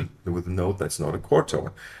end with a note that's not a chord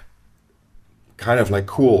tone. Kind of like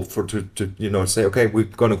cool to say, okay, we're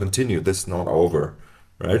going to continue. This is not over,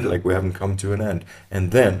 right? Like we haven't come to an end.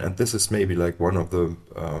 And this is maybe like one of the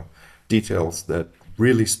details that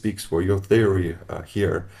really speaks for your theory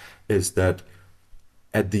here, is that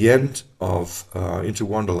at the end of Into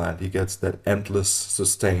Wonderland, he gets that endless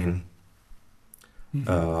sustain,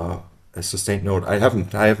 a sustained note. I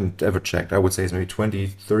haven't ever checked. I would say it's maybe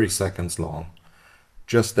 20-30 seconds long,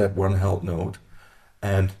 just that one held note,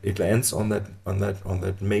 and it ends on that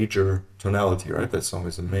major tonality, right? That song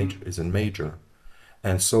is in major,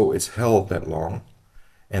 and so it's held that long,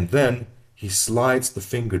 and then he slides the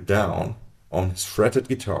finger down on his fretted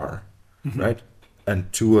guitar, right,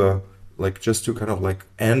 and just to kind of like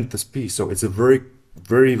end this piece. So it's a very,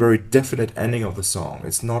 very, very definite ending of the song.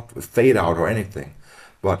 It's not a fade out or anything,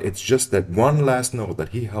 but it's just that one last note that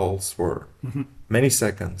he holds for many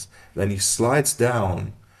seconds. Then he slides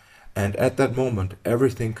down, and at that moment,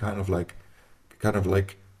 everything kind of like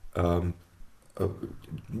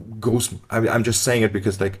goes. I'm just saying it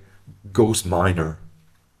because like goes minor.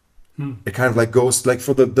 It kind of like goes like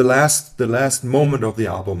for the last moment of the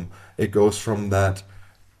album. It goes from that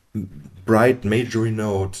bright majory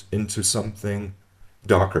note into something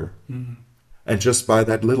darker, and just by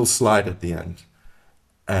that little slide at the end,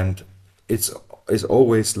 and it's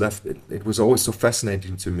always left. It was always so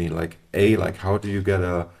fascinating to me. Like how do you get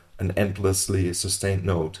an endlessly sustained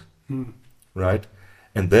note, right?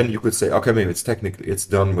 And then you could say, okay, maybe it's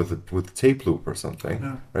done with tape loop or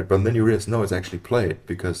something, right? But then you realize no, it's actually played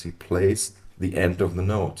because he plays the end of the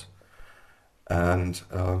note. And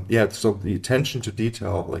so the attention to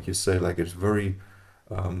detail, like you say, like it's very,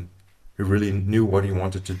 he really knew what he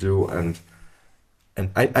wanted to do, and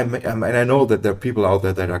I know that there are people out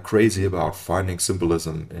there that are crazy about finding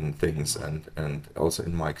symbolism in things, and also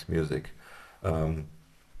in Mike's music, and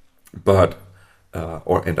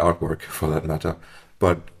artwork for that matter,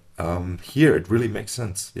 but here it really makes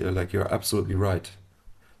sense. Yeah, like you're absolutely right.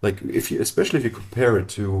 Like especially if you compare it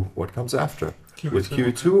to what comes after. With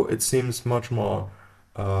QE2, it seems much more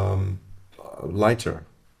lighter,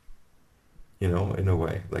 in a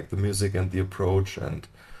way, like the music and the approach, and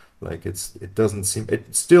like it doesn't seem,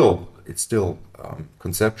 it's still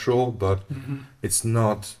conceptual, but it's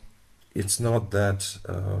not that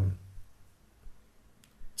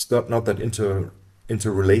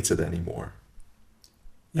interrelated anymore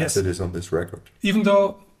Yes. as it is on this record. Even though,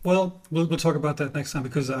 well, we'll talk about that next time,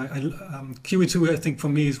 because QE2, I think, for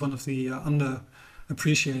me, is one of the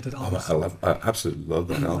underappreciated albums. I absolutely love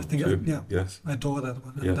that album I think, too. yeah, Yes. I adore that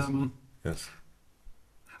one. Yes. And, Yes.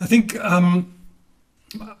 I think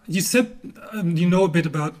you said you know a bit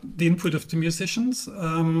about the input of the musicians.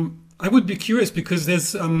 I would be curious, because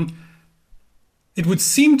there's it would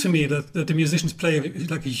seem to me that the musicians play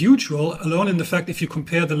like a huge role, alone in the fact if you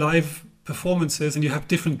compare the live performances and you have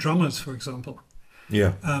different drummers, for example.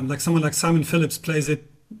 Yeah. Like someone like Simon Phillips plays it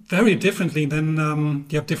very differently than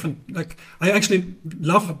you have different, like, I actually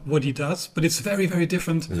love what he does, but it's very, very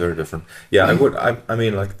different. It's very different. Yeah, I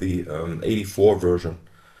mean, like the 84 version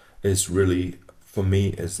is really, for me,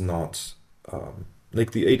 is not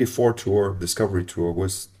like the 84 tour, Discovery tour,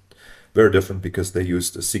 was very different because they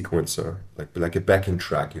used a sequencer, like a backing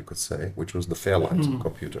track, you could say, which was the Fairlight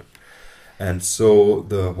computer. And so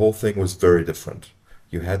the whole thing was very different.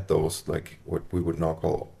 You had those, like, what we would now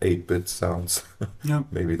call 8-bit sounds. Yeah.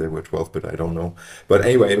 Maybe they were 12-bit, I don't know. But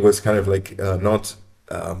anyway, it was kind of like not...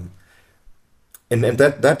 And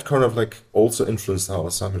that kind of like also influenced how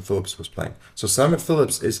Simon Phillips was playing. So Simon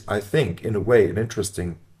Phillips is, I think, in a way, an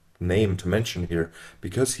interesting name to mention here,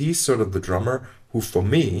 because he's sort of the drummer who, for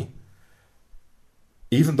me,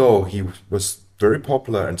 even though he was very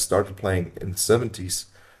popular and started playing in the 70s,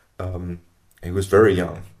 he was very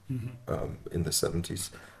young in the 70s,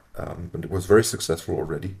 but was very successful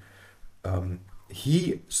already.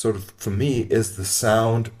 He sort of, for me, is the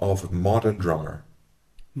sound of a modern drummer.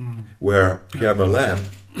 Where Pierre Merlin,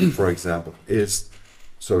 for example, is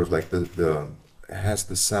sort of like has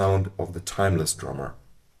the sound of the timeless drummer.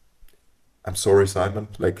 I'm sorry, Simon,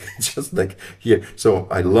 like just like here. So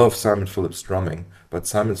I love Simon Phillips drumming, but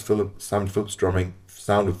Simon Phillips drumming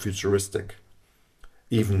sounded futuristic,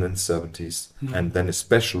 even in the 70s, and then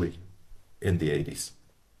especially in the 80s.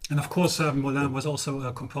 And of course, Merlin was also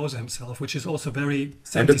a composer himself, which is also very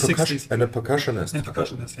 70s, 60s. And a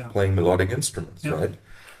percussionist, Yeah. playing melodic instruments, Yeah. right?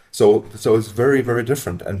 So it's very, very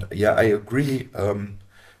different. And yeah, I agree.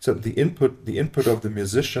 So the input of the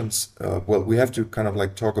musicians, well, we have to kind of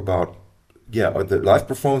like talk about, the live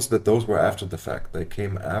performance, that those were after the fact. They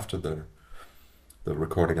came after the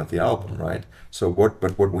recording of the album, right? So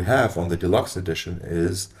what we have on the deluxe edition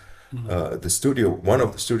is one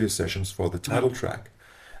of the studio sessions for the title track.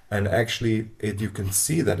 And actually, you can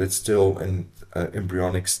see that it's still in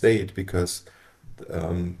embryonic state, because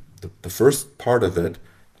the first part of it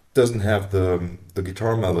doesn't have the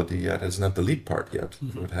guitar melody yet. It doesn't have the lead part yet.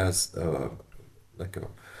 So it has like a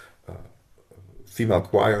female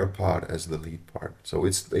choir part as the lead part. So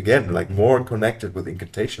it's again like more connected with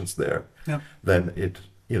incantations there than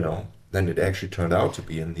it actually turned out to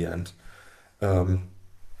be in the end.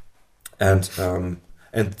 And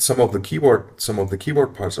some of the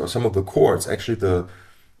keyboard parts, or some of the chords, actually the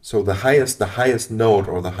highest note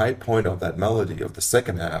or the high point of that melody of the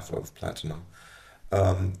second half of Platinum,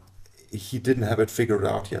 he didn't have it figured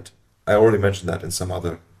out yet. I already mentioned that in some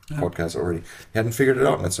other podcasts already. He hadn't figured it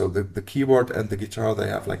out, and so the keyboard and the guitar, they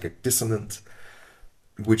have like a dissonant,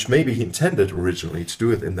 which maybe he intended originally to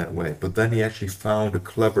do it in that way, but then he actually found a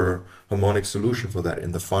clever harmonic solution for that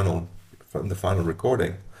in the final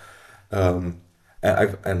recording. And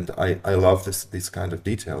I love these kind of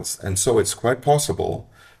details, and so it's quite possible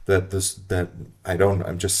that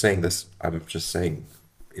I'm just saying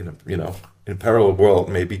in a parallel world,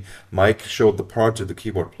 maybe Mike showed the part to the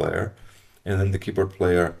keyboard player, and then the keyboard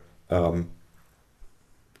player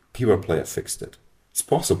fixed it. It's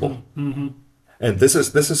possible. Mm-hmm. And this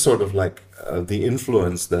is sort of like the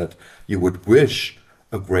influence that you would wish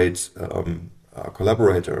a great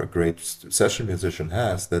collaborator, a great session musician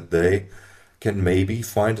has, that they can maybe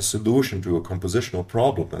find a solution to a compositional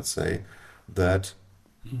problem, let's say, that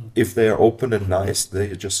if they are open and nice,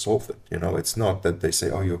 they just solve it. It's not that they say,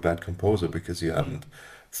 oh, you're a bad composer because you haven't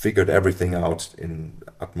figured everything out in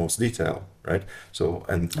utmost detail, right? So,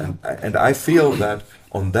 and I feel that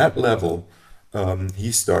on that level,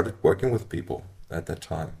 he started working with people at that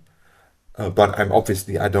time. But I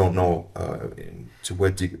don't know to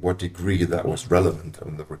what degree that was relevant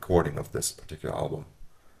in the recording of this particular album.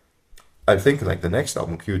 I think like the next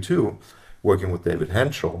album, Q2, working with David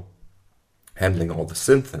Henschel, handling all the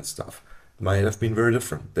synth and stuff, might have been very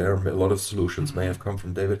different. There are a lot of solutions may have come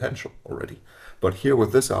from David Henschel already. But here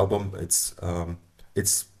with this album, it's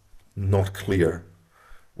not clear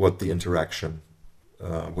what the interaction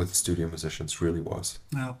with studio musicians really was.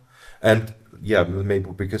 No. And yeah,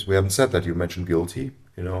 maybe because we haven't said that, you mentioned Guilty,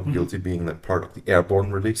 Guilty being like part of the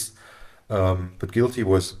Airborne release. But Guilty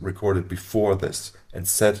was recorded before this and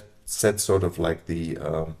set set sort of like the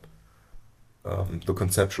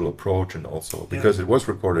conceptual approach, and also because it was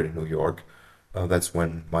recorded in New York, that's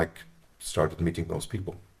when Mike started meeting those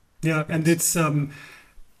people. Yeah, and it's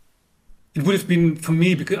it would have been for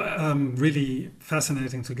me really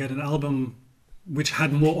fascinating to get an album which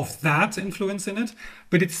had more of that influence in it,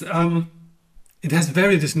 but it's it has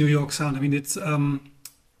very this New York sound. I mean, it's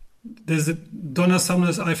there's a Donna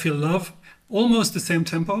Summer's "I Feel Love," almost the same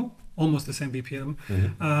tempo, almost the same BPM.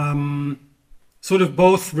 Mm-hmm. Sort of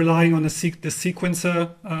both relying on the sequencer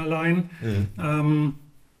line. Mm-hmm.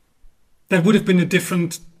 That would have been a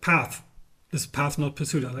different path. This path not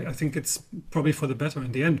pursued. I think it's probably for the better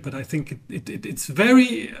in the end. But I think it's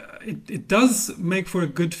very. It does make for a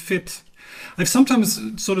good fit. I've sometimes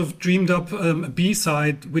sort of dreamed up a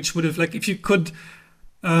B-side, which would have, like, if you could.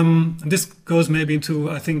 This goes maybe into,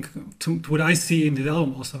 I think, to what I see in the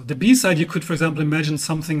album also. The B-side, you could, for example, imagine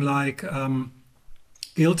something like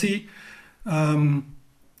 "Guilty,"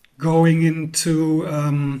 going into.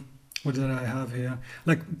 What did I have here?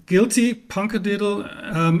 Like "Guilty," "Punkadiddle,"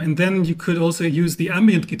 and then you could also use the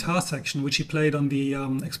ambient guitar section, which he played on the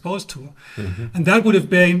Exposed tour, and that would have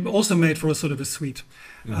been also made for a sort of a suite.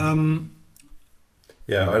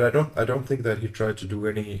 Yeah, and I don't think that he tried to do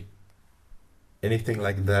anything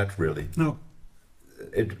like that really. No.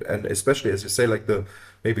 And especially as you say, like the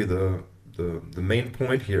main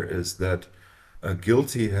point here is that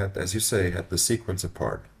Guilty had, as you say, had the sequencer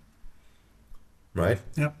part. Right?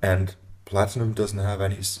 Yeah. And Platinum doesn't have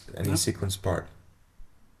any sequence part.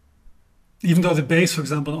 Even though the bass, for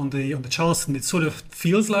example, on the Charleston, it sort of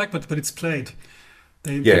feels like, but it's played.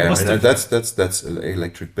 And that's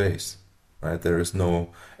electric bass, right? There is no,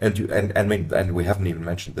 and we haven't even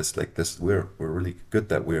mentioned this. Like this, we're really good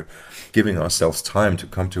that we're giving ourselves time to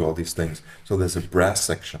come to all these things. So there's a brass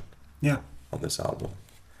section, on this album,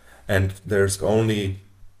 and there's only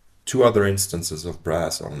 2 other instances of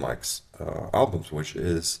brass on Mike's albums, which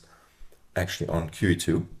is actually on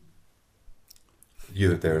QE2.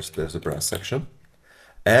 There's a brass section,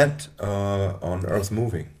 and on Earth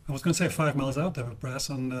Moving. I was going to say 5 Miles Out there with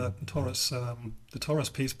brass on the Taurus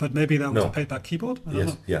piece, but maybe that was a playback keyboard. I don't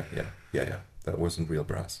know. Yeah. That wasn't real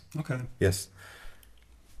brass. Okay. Yes.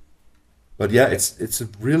 But yeah, it's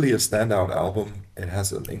really a standout album. It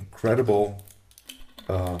has an incredible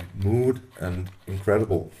mood and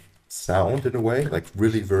incredible sound in a way, like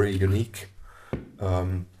really very unique.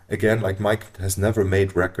 Again, like Mike has never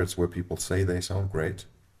made records where people say they sound great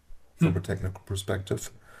from a technical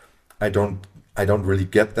perspective. I don't really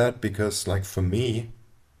get that, because like for me,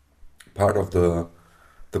 part of the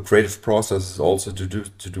creative process is also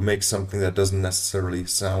to make something that doesn't necessarily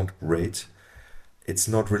sound great. It's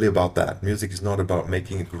not really about that. Music is not about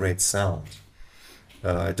making a great sound.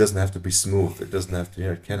 It doesn't have to be smooth. It doesn't have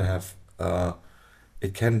to. It can have.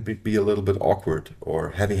 It can be a little bit awkward or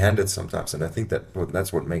heavy-handed sometimes, and I think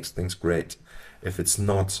that's what makes things great. If it's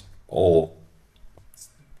not all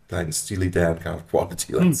kind of Steely Dan kind of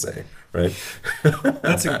quality, let's say, right?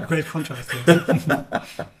 That's a great contrast.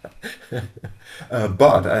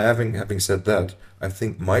 But having said that, I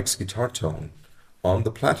think Mike's guitar tone on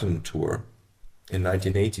the Platinum tour in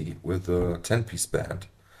 1980 with a 10-piece band.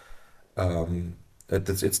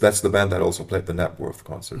 That's the band that also played the Knapworth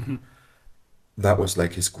concert. Mm-hmm. That was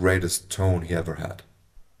like his greatest tone he ever had.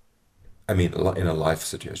 I mean, in a live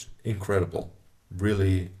situation, incredible.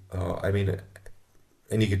 Really,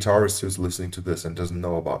 any guitarist who's listening to this and doesn't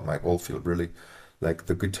know about Mike Oldfield, really, like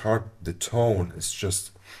the tone is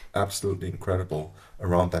just absolutely incredible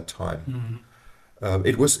around that time. Mm-hmm.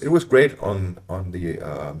 It was great on the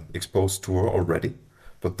Exposed tour already,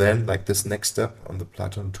 but then like this next step on the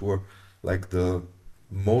Platinum tour, like the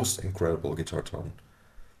most incredible guitar tone.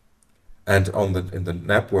 And in the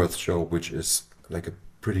Knapworth show, which is like a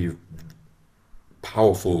pretty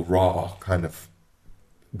powerful, raw kind of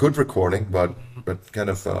good recording, but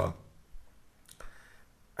kind of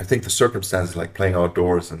I think the circumstances, like playing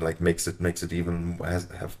outdoors, and like makes it even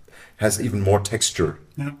has even more texture,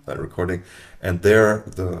 that recording. And there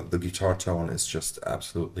the guitar tone is just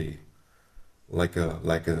absolutely like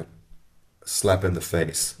a slap in the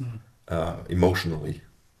face, emotionally,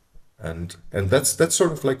 and that's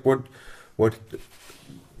sort of like what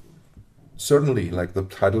certainly, like the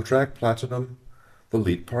title track, Platinum, the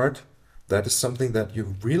lead part, that is something that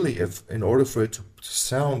you really, if in order for it to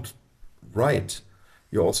sound right,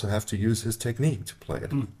 you also have to use his technique to play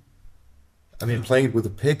it. I mean, playing it with a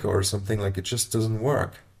pick or something, like, it just doesn't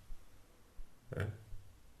work.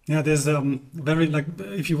 Yeah, there's very, like,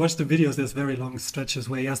 if you watch the videos, there's very long stretches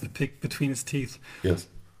where he has the pick between his teeth. Yes.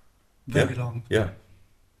 Very long. Yeah.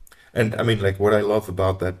 And I mean, like, what I love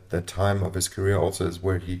about that time of his career also is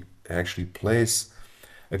where he actually plays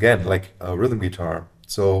again like a rhythm guitar.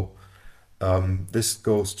 So this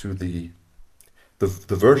goes to the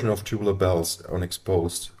version of Tubular Bells on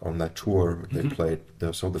Exposed on that tour they played.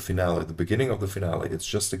 So the finale, the beginning of the finale, it's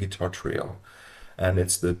just a guitar trio, and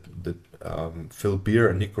it's the Phil Beer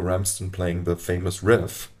and Nico Ramsden playing the famous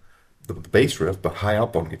riff, the bass riff, but high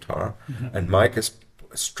up on guitar, and Mike is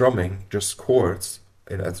strumming just chords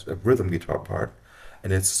in a rhythm guitar part,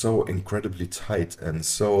 and it's so incredibly tight and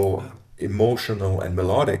so emotional and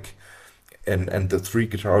melodic, and the three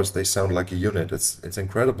guitars, they sound like a unit. It's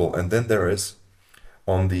incredible. And then there is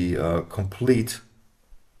on the Complete,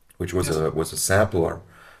 which was a sampler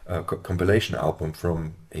compilation album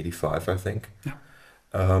from '85, I think.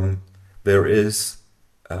 There is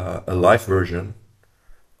a live version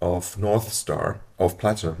of North Star, of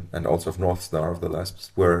Platinum, and also of North Star of the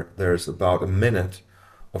last, where there's about a minute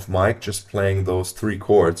of Mike just playing those three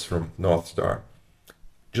chords from North Star,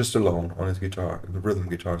 just alone on his guitar, in the rhythm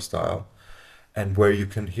guitar style, and where you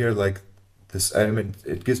can hear like this. I mean,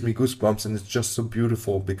 it gives me goosebumps, and it's just so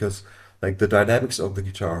beautiful because like the dynamics of the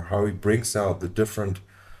guitar, how he brings out the different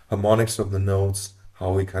harmonics of the notes,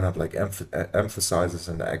 how he kind of like emphasizes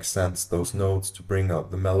and accents those notes to bring out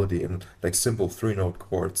the melody in like simple 3-note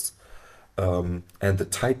chords, and the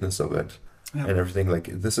tightness of it and everything. Like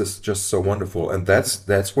this is just so wonderful, and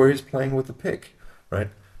that's where he's playing with the pick, right?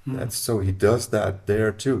 That's so he does that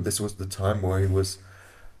there too. This was the time where he was,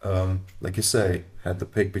 like you say, had the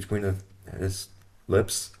pick between his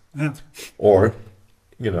lips, or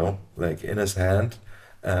you know, like in his hand,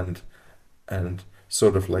 and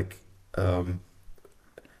sort of like.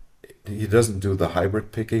 He doesn't do the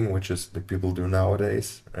hybrid picking, which is like people do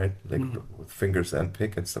nowadays, right? Like with fingers and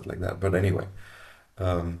pick and stuff like that. But anyway,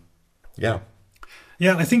 yeah,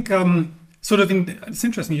 I think it's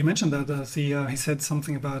interesting you mentioned that he said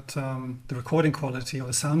something about the recording quality or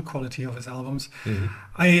the sound quality of his albums.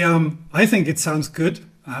 I think it sounds good,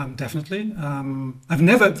 definitely.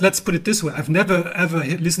 Let's put it this way, I've never ever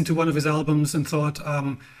listened to one of his albums and thought,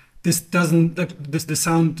 the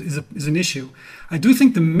sound is an issue. I do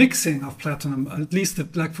think the mixing of Platinum, at least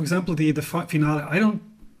like for example the finale,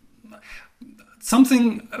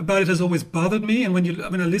 something about it has always bothered me. And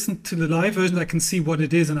when I listen to the live version, I can see what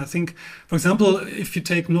it is. And I think, for example, if you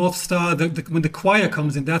take North Star, when the choir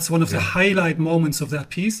comes in, that's one of the highlight moments of that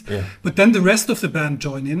piece. But then the rest of the band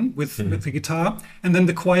join in with the guitar, and then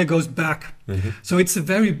the choir goes back. So it's a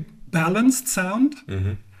very balanced sound.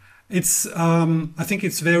 It's I think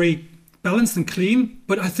it's very balanced and clean,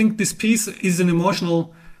 but I think this piece is an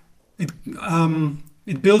emotional.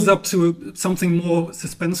 It builds up to something more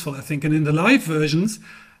suspenseful, I think. And in the live versions,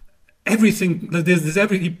 everything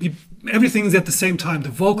everything's at the same time. The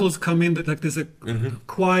vocals come in, like there's a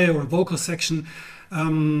choir or a vocal section.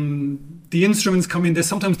 The instruments come in.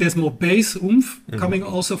 Sometimes there's more bass oomph coming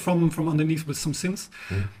also from underneath with some synths.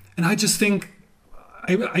 And I just think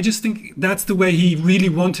that's the way he really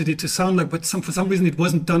wanted it to sound like, but for some reason it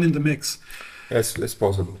wasn't done in the mix. Yes, it's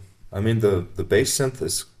possible. I mean, the bass synth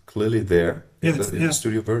is clearly there in the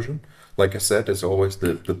studio version. Like I said, it's always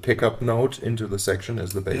the pickup note into the section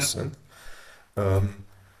is the bass synth.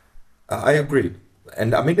 I agree.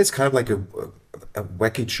 And I mean, it's kind of like a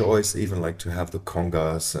wacky choice, even like to have the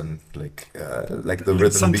congas and like the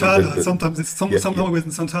rhythm. Santana. Sometimes it's somehow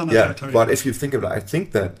within Santana territory. But if you think about it, I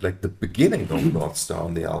think that like the beginning of North Star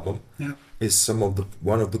on the album is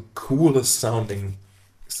one of the coolest sounding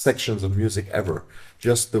sections of music ever.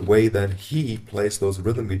 Just the way that he plays those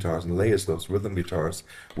rhythm guitars and layers those rhythm guitars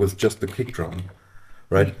with just the kick drum,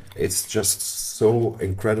 right? It's just so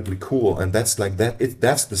incredibly cool, and that's like that.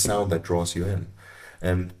 That's the sound that draws you in.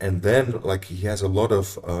 And then like he has a lot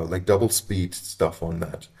of like double speed stuff on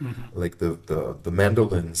that, like the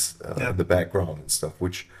mandolins in the background and stuff,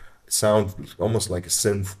 which sound almost like a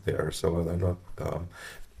synth there. So they're not.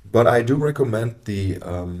 But I do recommend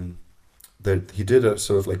that he did a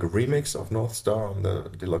sort of like a remix of North Star on the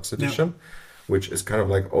deluxe edition, which is kind of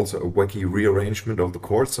like also a wacky rearrangement of the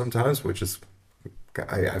chords sometimes, which is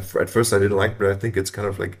at first I didn't like, but I think it's kind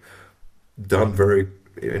of like done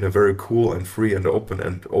in a very cool and free and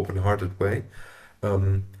open-hearted way.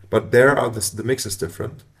 But the mix is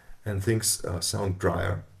different, and things sound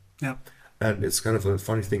drier. And it's kind of a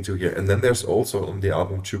funny thing to hear. And then there's also on the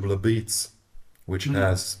album Tubular Beats, which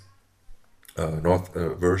has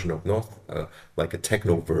version of North, like a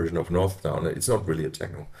techno version of North Down. It's not really a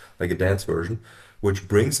techno, like a dance version, which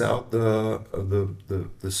brings out the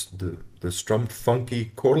strummed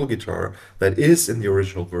funky chordal guitar that is in the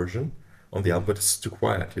original version on the album, but it's too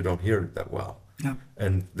quiet. You don't hear it that well.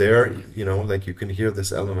 And there, like you can hear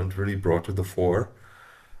this element really brought to the fore,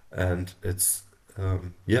 and it's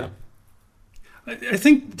yeah. I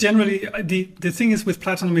think generally the thing is with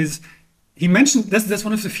Platinum is he mentioned that's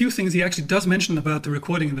one of the few things he actually does mention about the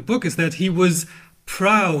recording in the book, is that he was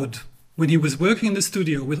proud when he was working in the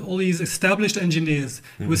studio with all these established engineers.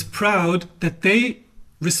 He was proud that they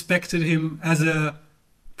respected him as a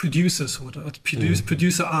producer, sort of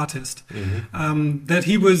producer artist. That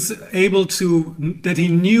he was able to, that he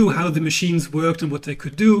knew how the machines worked and what they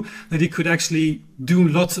could do, that he could actually do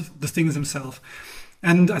lots of the things himself.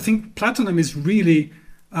 And I think Platinum is really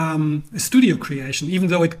a studio creation, even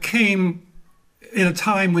though it came in a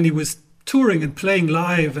time when he was touring and playing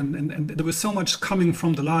live, and there was so much coming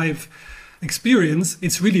from the live experience.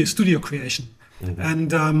 It's really a studio creation.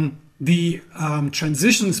 And the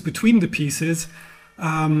transitions between the pieces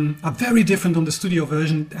are very different on the studio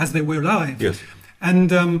version as they were live. Yes.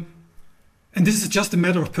 And this is just a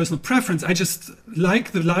matter of personal preference. I just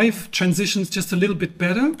like the live transitions just a little bit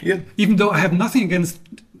better. Yeah. Even though I have nothing against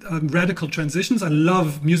radical transitions. I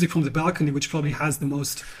love Music from the Balcony, which probably has the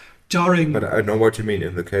most jarring. But I know what you mean.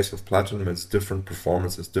 In the case of Platinum, it's different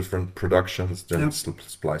performances, different productions, then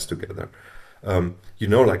spliced together. You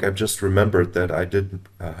know, like I just remembered that I did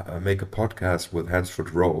make a podcast with Hansford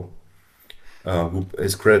Rowe, who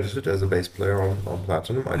is credited as a bass player on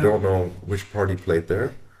Platinum. I don't know which part he played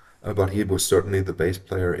there. But he was certainly the bass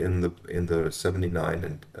player in the 79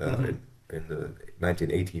 and in the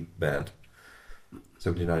 1980 band,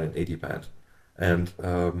 79 and 80 band, and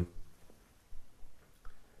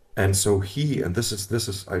so this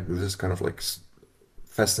is kind of like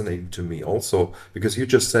fascinating to me also, because you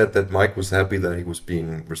just said that Mike was happy that he was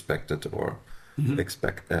being respected or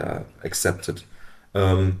accepted.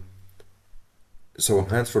 So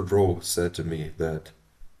Hansford Rowe said to me that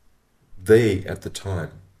they at the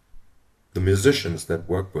time, the musicians that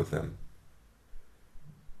worked with him,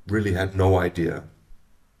 really had no idea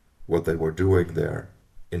what they were doing there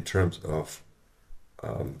in terms of,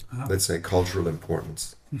 let's say, cultural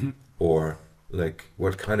importance, or like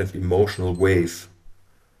what kind of emotional wave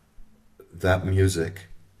that music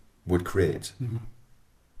would create.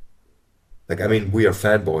 Like, I mean, we are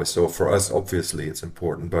fanboys, so for us, obviously, it's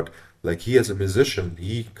important, but like he as a musician,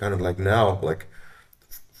 he kind of like now, like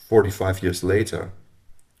 40 years later,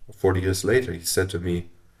 he said to me,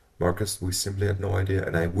 Markus, we simply had no idea,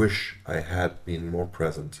 and I wish I had been more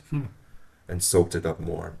present and soaked it up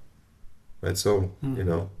more. And so, you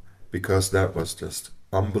know, because that was just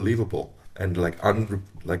unbelievable and like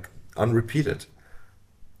unrepeated.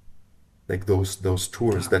 Like those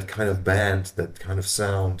tours, that kind of band, that kind of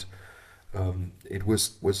sound, it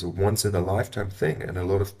was a once in a lifetime thing, and a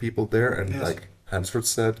lot of people there, and like Hansford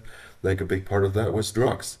said, like a big part of that was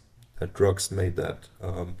drugs. That drugs made that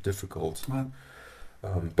difficult. Wow.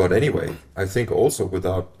 But anyway, I think also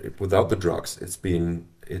without the drugs,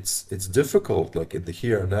 it's difficult, like in the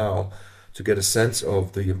here and now, to get a sense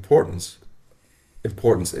of the importance.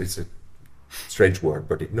 Importance is a strange word,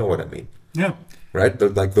 but you know what I mean. Yeah. Right?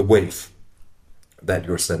 The wave that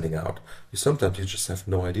you're sending out. Sometimes you just have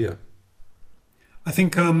no idea. I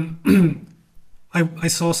think I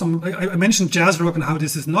saw some. I mentioned jazz rock and how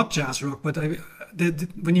this is not jazz rock, but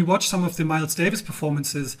when you watch some of the Miles Davis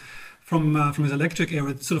performances from his Electric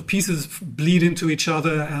era, sort of pieces bleed into each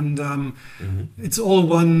other, and it's all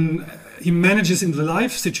one. He manages in the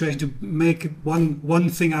live situation to make one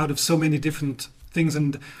thing out of so many different things,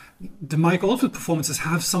 and the Mike Oldfield performances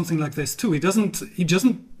have something like this too. He doesn't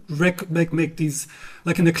make these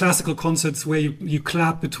like in the classical concerts where you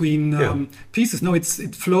clap between pieces. No, it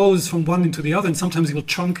flows from one into the other, and sometimes he will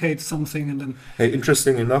truncate something and then. Hey,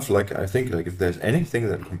 interesting enough, like I think like if there's anything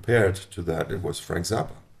that compared to that, it was Frank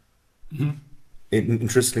Zappa.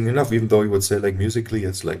 Interesting enough, even though you would say like musically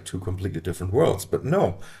it's like two completely different worlds, but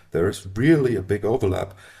no, there is really a big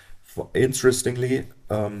overlap. Interestingly,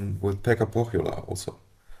 with Pekka Pohjola also,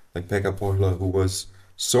 like Pekka Pohjola, who was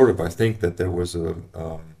sort of, I think that there was a,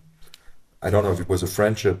 I don't know if it was a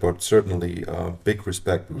friendship, but certainly big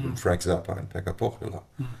respect between Frank Zappa and Pekka Pohjola.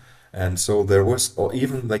 And so there was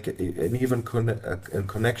even like a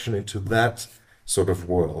connection into that sort of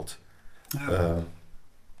world.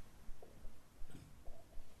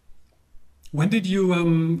 When did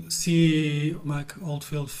you see Mike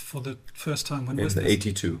Oldfield for the first time? When was in this?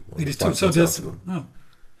 82. 82.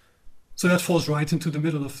 So that falls right into the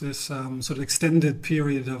middle of this sort of extended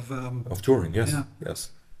period of touring. Yes, yeah.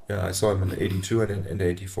 yes, yeah. I saw him in 82 and in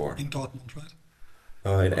 84. In Dortmund,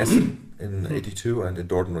 right? In Essen in 82 and in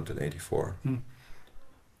Dortmund in 84.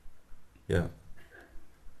 Yeah,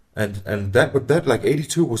 and that like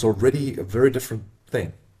 82 was already a very different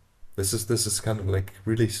thing. This is kind of like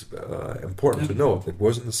really important to know. It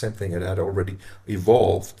wasn't the same thing. It had already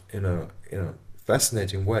evolved in a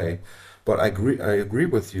fascinating way. But I agree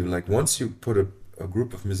with you. Like once you put a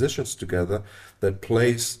group of musicians together that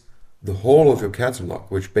plays the whole of your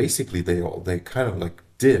catalog, which basically they kind of like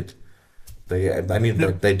did.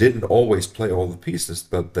 They didn't always play all the pieces,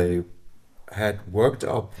 but they had worked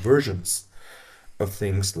out versions of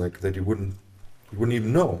things like that you wouldn't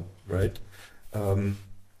even know, right? And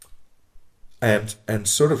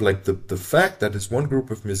sort of like the fact that it's one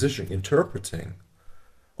group of musicians interpreting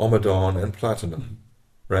Omadon and Platinum,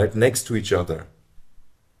 right, next to each other,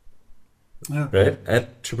 right, and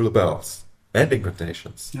Tubular Bells and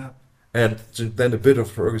Incantations, and then a bit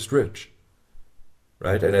of Fergus Ridge,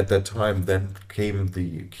 right, and at that time then came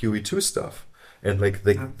the QE2 stuff, and like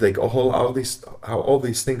they all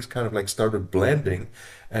these things kind of like started blending,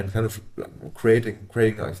 and kind of creating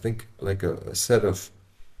I think like a set of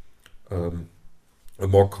a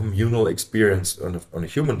more communal experience on a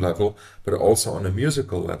human level, but also on a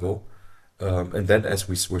musical level. And then, as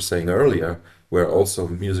we were saying earlier, where also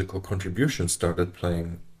musical contributions started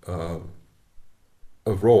playing a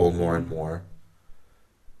role more and more.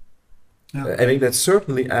 I mean, that's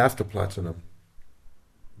certainly after Platinum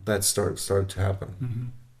that started to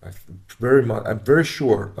happen. I'm very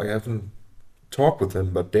sure, I haven't talked with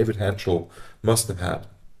him, but David Henschel must have had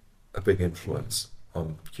a big influence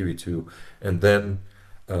on QE2. And then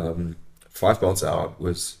 5 Months Out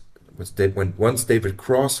was once David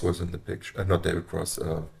Cross was in the picture, not David Cross,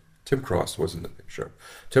 Tim Cross was in the picture.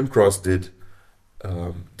 Tim Cross did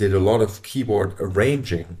a lot of keyboard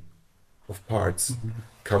arranging of parts,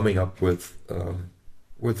 coming up with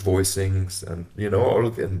voicings, and all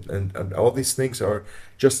of and all these things are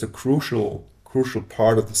just a crucial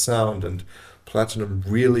part of the sound, and Platinum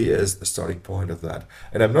really is the starting point of that.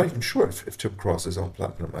 And I'm not even sure if Tim Cross is on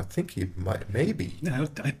Platinum. I think he might, maybe. No,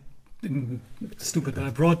 stupid.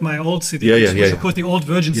 I brought my old CD. Yeah. Of course, the old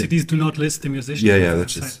version CDs do not list the musicians.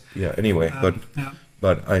 That's just Anyway,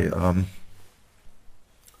 but I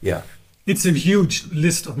It's a huge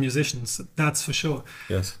list of musicians, that's for sure.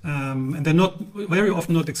 Yes. And they're not very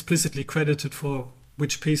often not explicitly credited for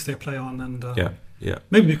which piece they play on, and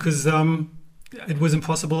maybe because it was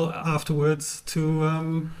impossible afterwards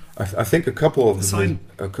to. I think a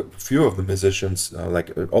few of the musicians,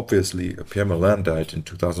 like obviously Pierre Malin died in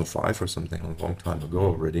 2005 or something, a long time ago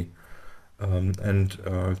already, and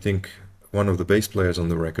I think one of the bass players on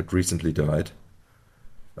the record recently died.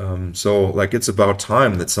 So like it's about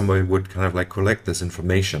time that somebody would kind of like collect this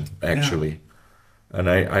information actually, and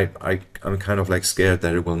I'm kind of like scared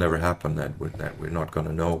that it will never happen, that we're not going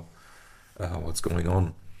to know what's going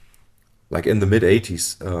on. Like in the mid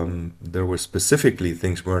 80s, there were specifically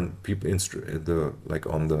things weren't people like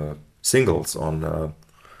on the singles on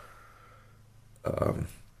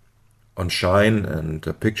Shine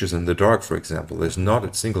and Pictures in the Dark, for example. There's not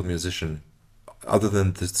a single musician other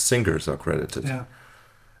than the singers are credited. Yeah.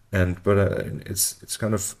 But it's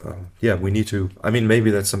kind of we need to. I mean, maybe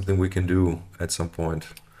that's something we can do at some point.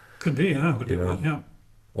 Could be, yeah.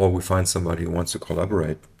 Or we find somebody who wants to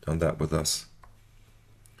collaborate on that with us.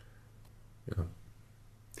 Yeah.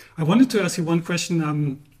 I wanted to ask you one question.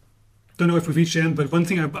 Don't know if we've reached the end, but one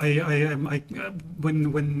thing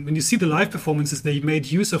when you see the live performances, they made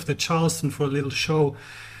use of the Charleston for a little show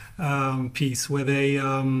piece where they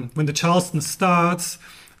when the Charleston starts,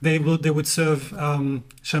 they would serve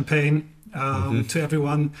champagne to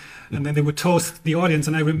everyone, and then they would toast the audience.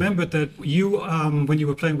 And I remembered that you, when you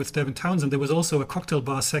were playing with Devin Townsend, there was also a cocktail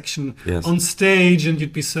bar section on stage, and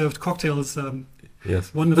you'd be served cocktails.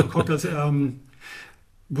 Wonderful cocktails.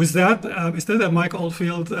 Was that is that a Mike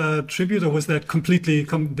Oldfield tribute, or was that completely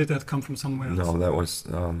did that come from somewhere else? No, that was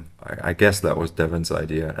I guess that was Devin's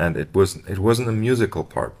idea, and it wasn't a musical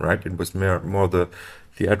part, right? It was more the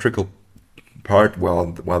theatrical part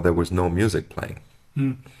while there was no music playing.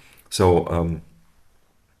 So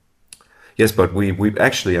yes, but we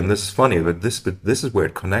actually, and this is funny, but this is where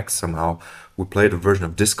it connects somehow. We played a version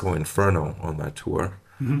of Disco Inferno on that tour,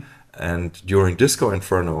 and during Disco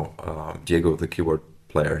Inferno, Diego, the keyboard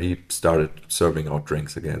player, he started serving out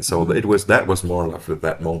drinks again. So that was more or less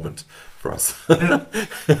that moment for us.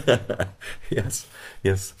 Yes,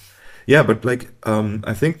 yeah. But like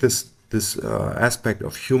I think this aspect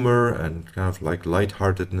of humor and kind of like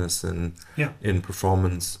lightheartedness in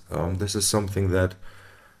performance, this is something that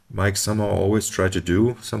Mike somehow always tried to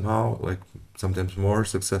do somehow, like sometimes more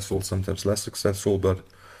successful, sometimes less successful, but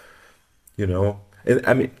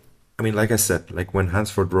I mean, like I said, like when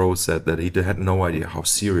Hansford Rose said that he had no idea how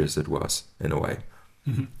serious it was in a way,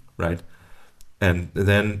 right? And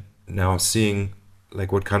then now seeing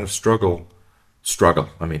like what kind of struggle,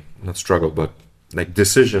 I mean, not struggle, but like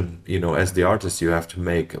decision, you know, as the artist you have to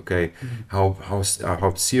make. Okay,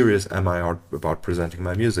 how serious am I about presenting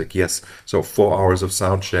my music? Yes, so 4 hours of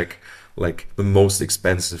sound check, like the most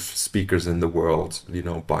expensive speakers in the world, you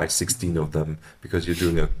know, buy 16 of them because you're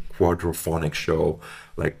doing a quadraphonic show,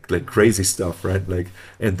 like crazy stuff, right? Like,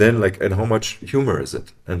 and then like, and how much humor is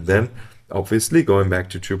it? And then obviously going back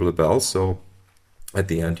to Tubular Bells, so at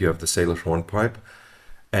the end you have the sailor's hornpipe,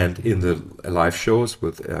 and in the live shows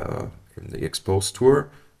with in the Exposed tour,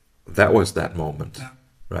 that was that moment,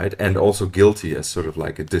 right? And also Guilty as sort of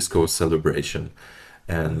like a disco celebration.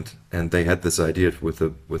 And they had this idea with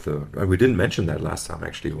a we didn't mention that last time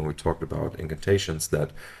actually when we talked about incantations,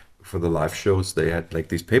 that for the live shows they had like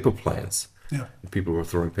these paper planes. Yeah. And people were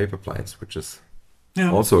throwing paper planes, which is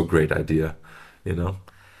also a great idea, you know.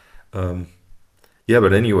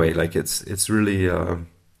 But anyway, like it's really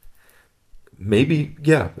maybe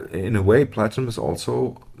in a way Platinum is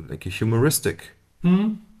also like a humoristic.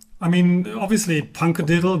 I mean, obviously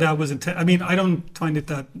Punkadiddle, that was I mean, I don't find it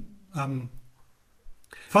that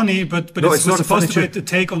funny, but no, it's not supposed to be a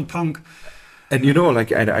take on punk. And you know,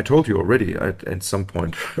 like I told you already at some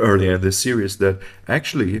point earlier in this series that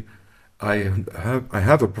actually I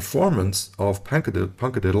have a performance of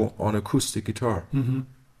Punkadiddle on acoustic guitar.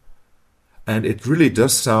 And it really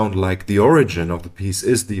does sound like the origin of the piece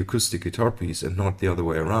is the acoustic guitar piece and not the other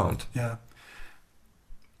way around. Yeah.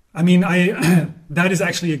 I mean, that is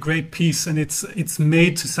actually a great piece, and it's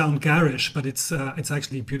made to sound garish, but it's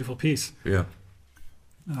actually a beautiful piece. Yeah.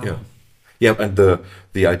 And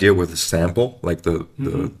the idea with the sample, like the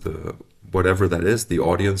whatever that is, the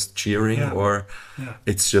audience cheering,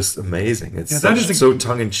 it's just amazing. It's so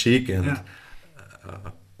tongue in cheek, and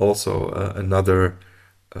also another.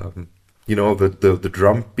 You know, the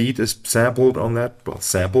drum beat is sampled on that,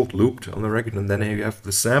 looped on the record, and then you have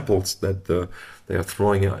the samples that they are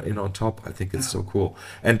throwing in on top. I think it's so cool.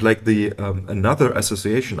 And like the another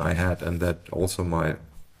association I had, and that also my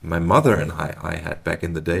mother and I had back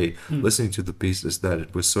in the day listening to the piece, is that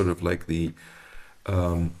it was sort of like the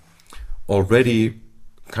already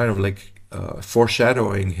kind of like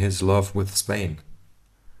foreshadowing his love with Spain.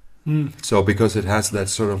 So because it has that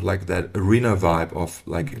sort of like that arena vibe of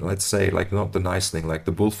like, let's say, like not the nice thing, like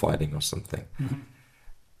the bullfighting or something.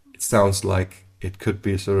 It sounds like it could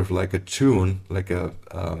be sort of like a tune, like a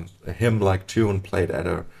hymn-like tune played at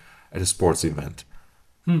a sports event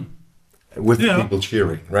with people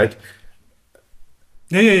cheering, right?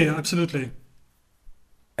 Yeah, absolutely.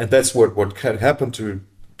 And that's what can happen to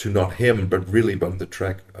not him, but really on the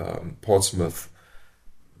track Portsmouth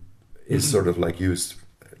is sort of like used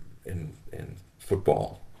in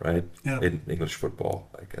football, right? Yeah. In English football,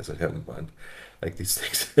 like as a hymn and like these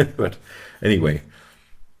things. But anyway.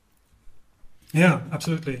 Yeah,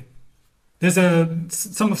 absolutely. There's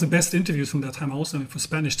some of the best interviews from that time also for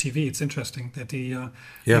Spanish TV. It's interesting that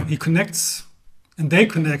he connects, and they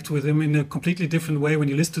connect with him in a completely different way. When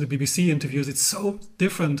you listen to the BBC interviews, it's so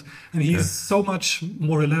different, and he's so much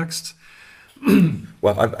more relaxed.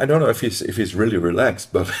 Well, I don't know if he's really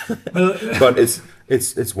relaxed, but but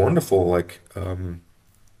it's wonderful.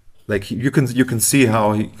 Like you can see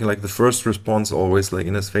how he, like the first response always like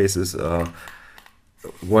in his face is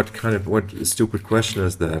what stupid question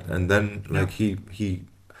is that, and then like he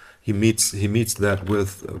meets that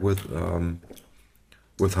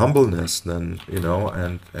with humbleness, then, you know,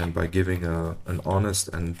 and by giving an honest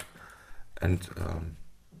and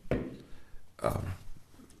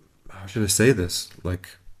how should I say this?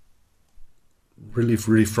 Like really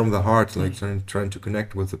from the heart, like trying to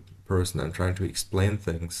connect with the person and trying to explain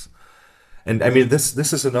things. And I mean, this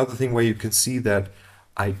is another thing where you can see that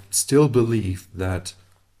I still believe that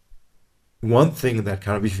one thing that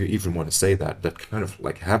kind of, if you even want to say that kind of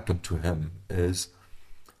like happened to him, is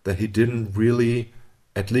that he didn't really,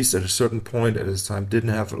 at least at a certain point at his time, didn't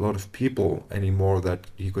have a lot of people anymore that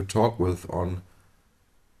he could talk with on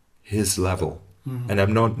his level. And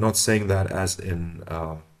I'm not saying that as in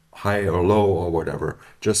high or low or whatever,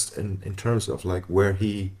 just in terms of like where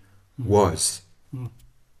he was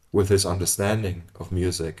with his understanding of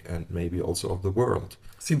music and maybe also of the world.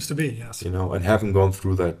 Seems to be, yes. You know, and having gone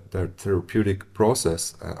through that therapeutic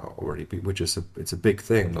process already, which is it's a big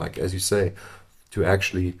thing, like as you say, to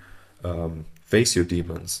actually face your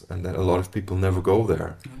demons, and that a lot of people never go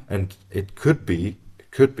there. And it could be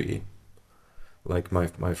like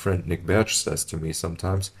my friend Nick Birch says to me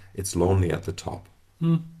sometimes, it's lonely at the top.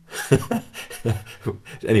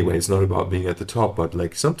 Anyway, it's not about being at the top, but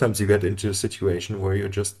like sometimes you get into a situation where you're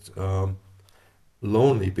just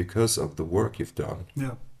lonely because of the work you've done.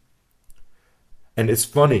 Yeah. And it's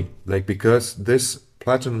funny, like, because this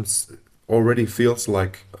Platinum already feels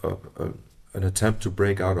like an attempt to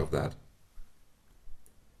break out of that,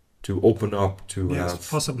 to open up, to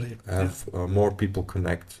have more people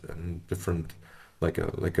connect and different, like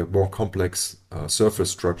a more complex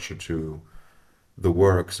surface structure to the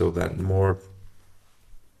work, so that more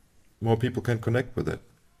people can connect with it.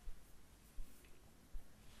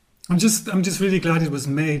 I'm just really glad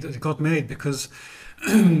it got made, because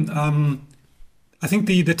I think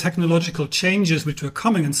the technological changes which were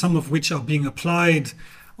coming, and some of which are being applied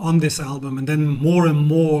on this album, and then more and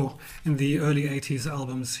more in the early 80s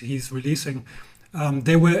albums he's releasing,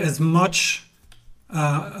 they were as much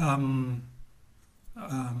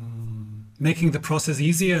making the process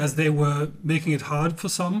easier as they were making it hard for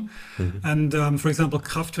some. Mm-hmm. And for example,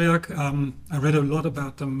 Kraftwerk, I read a lot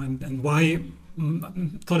about them, and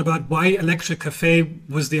thought about why Electric Cafe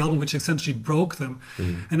was the album which essentially broke them.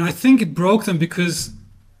 Mm-hmm. And I think it broke them because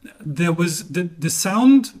there was the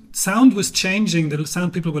sound was changing, the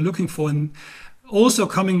sound people were looking for, and also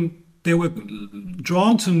they were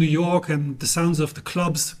drawn to New York and the sounds of the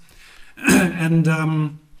clubs, and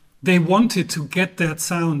they wanted to get that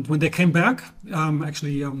sound. When they came back,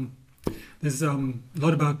 there's a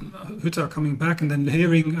lot about Reuter coming back, and then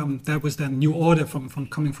hearing that was then New Order from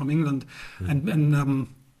coming from England, and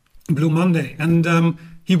Blue Monday, and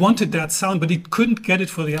he wanted that sound, but he couldn't get it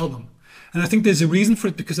for the album. And I think there's a reason for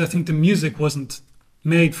it, because I think the music wasn't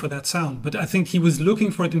made for that sound. But I think he was looking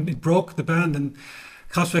for it, and it broke the band. And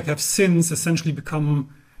Kraftwerk have since essentially become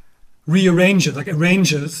rearrangers, like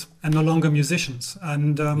arrangers, and no longer musicians.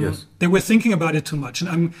 And they were thinking about it too much.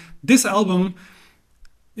 And this album,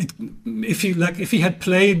 if he had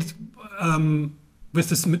played with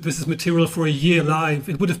this material for a year live,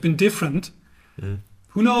 it would have been different. Mm.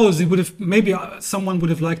 Who knows? It would have, maybe someone would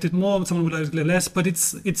have liked it more, someone would have liked it less. But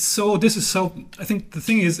it's so. This is so. I think the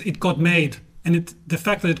thing is, it got made, and the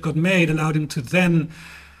fact that it got made allowed him to then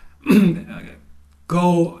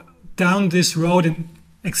go down this road and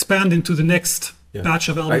expand into the next batch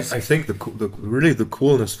of albums. I think the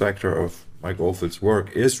coolness factor of Mike Oldfield's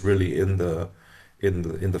work is really in the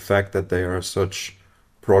fact that they are such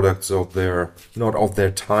products of not of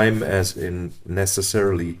their time as in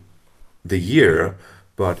necessarily the year,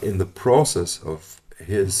 but in the process of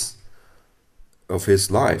his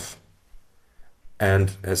life.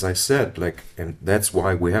 And as I said, and that's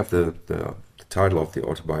why we have the title of the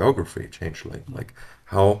autobiography, Changeling, like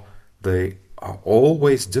how they are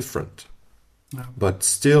always different, but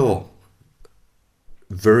still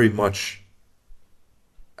very much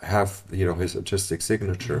have, his artistic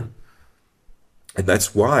signature. Mm-hmm. And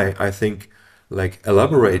that's why I think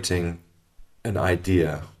elaborating an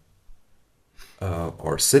idea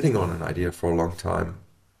or sitting on an idea for a long time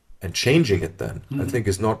and changing it then, I think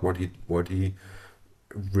is not what he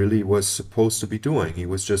really was supposed to be doing. He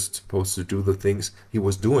was just supposed to do the things he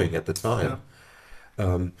was doing at the time.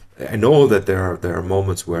 I know that there are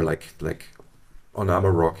moments where like on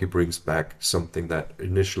Amarok he brings back something that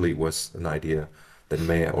initially was an idea that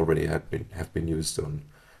may already have been used on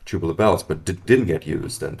Tubular Bells, but didn't get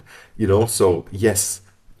used, and so yes,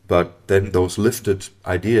 but then those lifted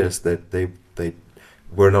ideas that they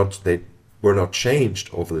were not changed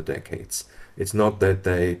over the decades. It's not that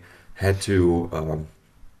they had to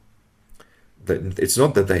it's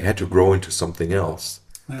not that they had to grow into something else.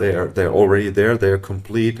 They're already there, they're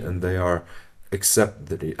complete, and they are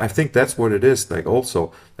accepted. I think that's what it is. I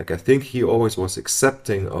think he always was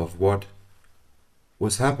accepting of what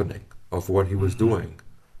was happening, of what he was doing,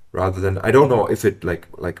 rather than, I don't know if it like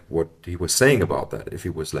what he was saying about that, if he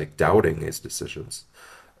was doubting his decisions.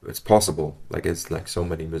 It's possible, it's like so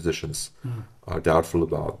many musicians are doubtful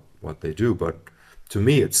about what they do, but to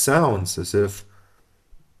me it sounds as if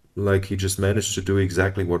he just managed to do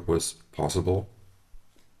exactly what was possible,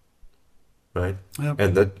 right? Yep.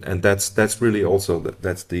 And that's really also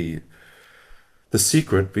that's the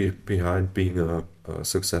secret behind being a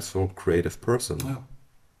successful creative person. Yeah.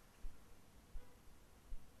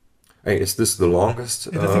 Hey, is this the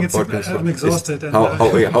longest podcast? I'm exhausted.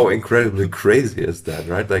 How incredibly crazy is that,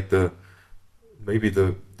 right? Maybe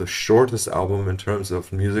the shortest album in terms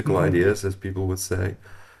of musical ideas, as people would say.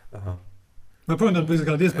 Well, probably not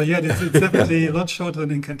musical ideas, but it's definitely a lot shorter than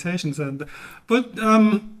Incantations. But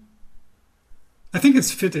I think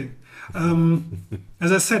it's fitting.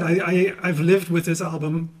 As I said, I've lived with this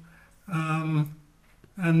album,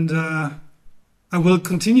 and I will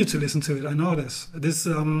continue to listen to it. I know this.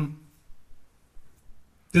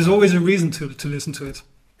 There's always a reason to listen to it.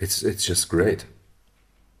 It's just great.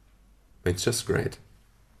 It's just great.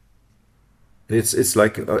 It's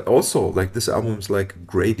also this album is like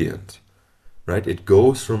gradient, right? It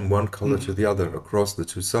goes from one color to the other across the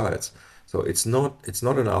two sides. So it's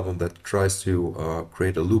not an album that tries to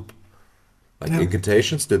create a loop. Like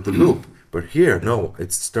Incantations did the loop, but here, no,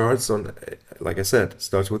 it starts on, like I said,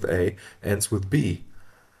 starts with A, ends with B,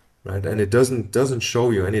 right? And it doesn't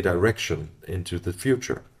show you any direction into the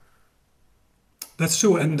future. That's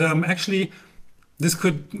true. And actually, this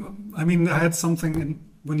could, I mean, I had something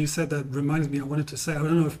when you said that reminded me, I wanted to say, I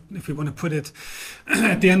don't know if we want to put it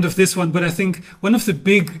at the end of this one, but I think one of the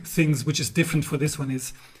big things which is different for this one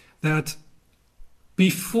is that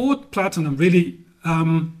before Platinum, really,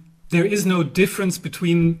 there is no difference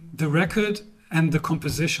between the record and the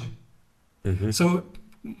composition. Mm-hmm. So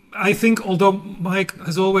I think, although Mike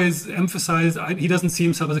has always emphasized he doesn't see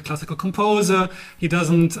himself as a classical composer, he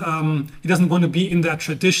doesn't want to be in that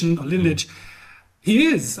tradition or lineage. He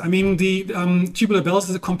is. I mean, the Tubular Bells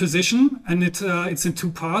is a composition, and it's in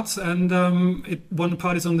two parts, and one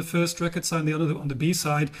part is on the first record side, and the other on the B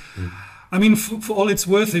side. Mm. I mean, for all it's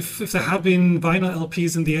worth, if there had been vinyl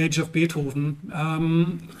LPs in the age of Beethoven,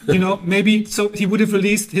 maybe so he would have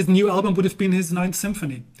released, his new album would have been his Ninth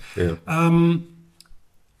Symphony. Yeah.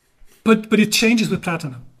 But it changes with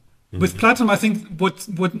Platinum. Mm-hmm. With Platinum, I think what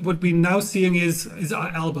we're now seeing is our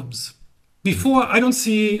albums. Before, I don't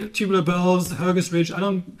see Tubular Bells, Hergus Ridge. I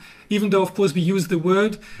don't, even though of course we use the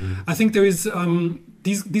word. Mm-hmm. I think there is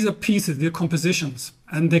these are pieces, they're compositions,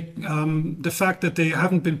 and the fact that they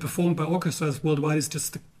haven't been performed by orchestras worldwide is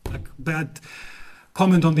just like bad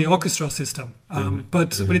comment on the orchestra system.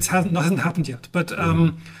 But it hasn't happened yet. But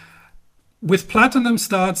with Platinum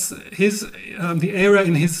starts the era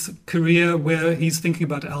in his career where he's thinking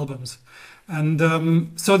about albums, and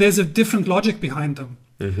so there's a different logic behind them.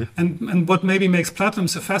 Mm-hmm. And what maybe makes Platinum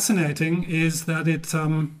so fascinating is that it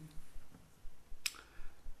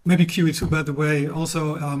maybe QE2, by the way,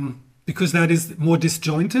 also because that is more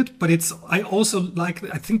disjointed, but I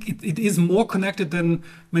think it is more connected than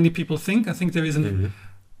many people think. I think there is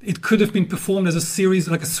it could have been performed as a series,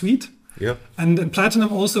 like a suite. Yeah. And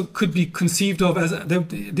Platinum also could be conceived of as,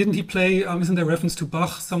 didn't he play, isn't there reference to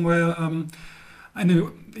Bach somewhere? I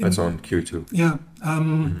know. That's on QE2. Yeah.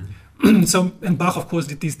 So, and Bach, of course,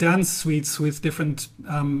 did these dance suites with different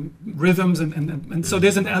rhythms, and so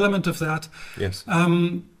there's an element of that. Yes.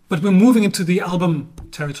 But we're moving into the album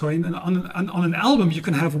territory, and on an album you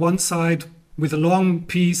can have one side with a long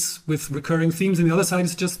piece with recurring themes, and the other side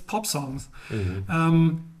is just pop songs.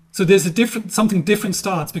 Mm-hmm. So there's something different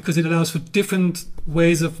starts because it allows for different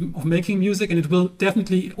ways of making music, and it will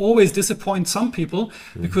definitely always disappoint some people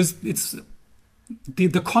because it's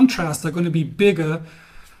the contrasts are going to be bigger.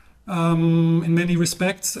 In many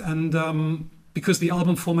respects, and because the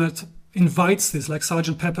album format invites this, like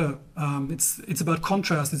Sgt. Pepper, it's about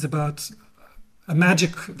contrast. It's about a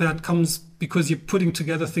magic that comes because you're putting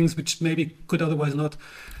together things which maybe could otherwise not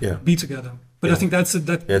be together. But I think that's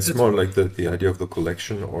more like the idea of the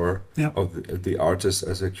collection or of the artist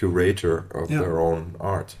as a curator of their own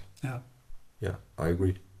art. Yeah, I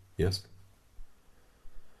agree. Yes.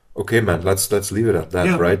 Okay, man, let's leave it at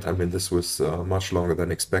that, right? I mean, this was much longer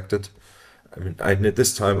than expected. I mean,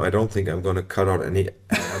 this time I don't think I'm going to cut out any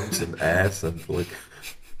ams and ads and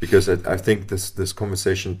because I think this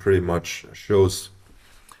conversation pretty much shows,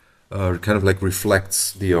 kind of like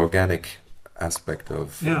reflects the organic aspect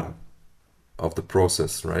of the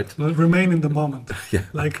process, right? Well, remain in the moment,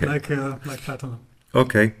 like Platinum.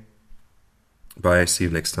 Okay. Bye. See you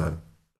next time.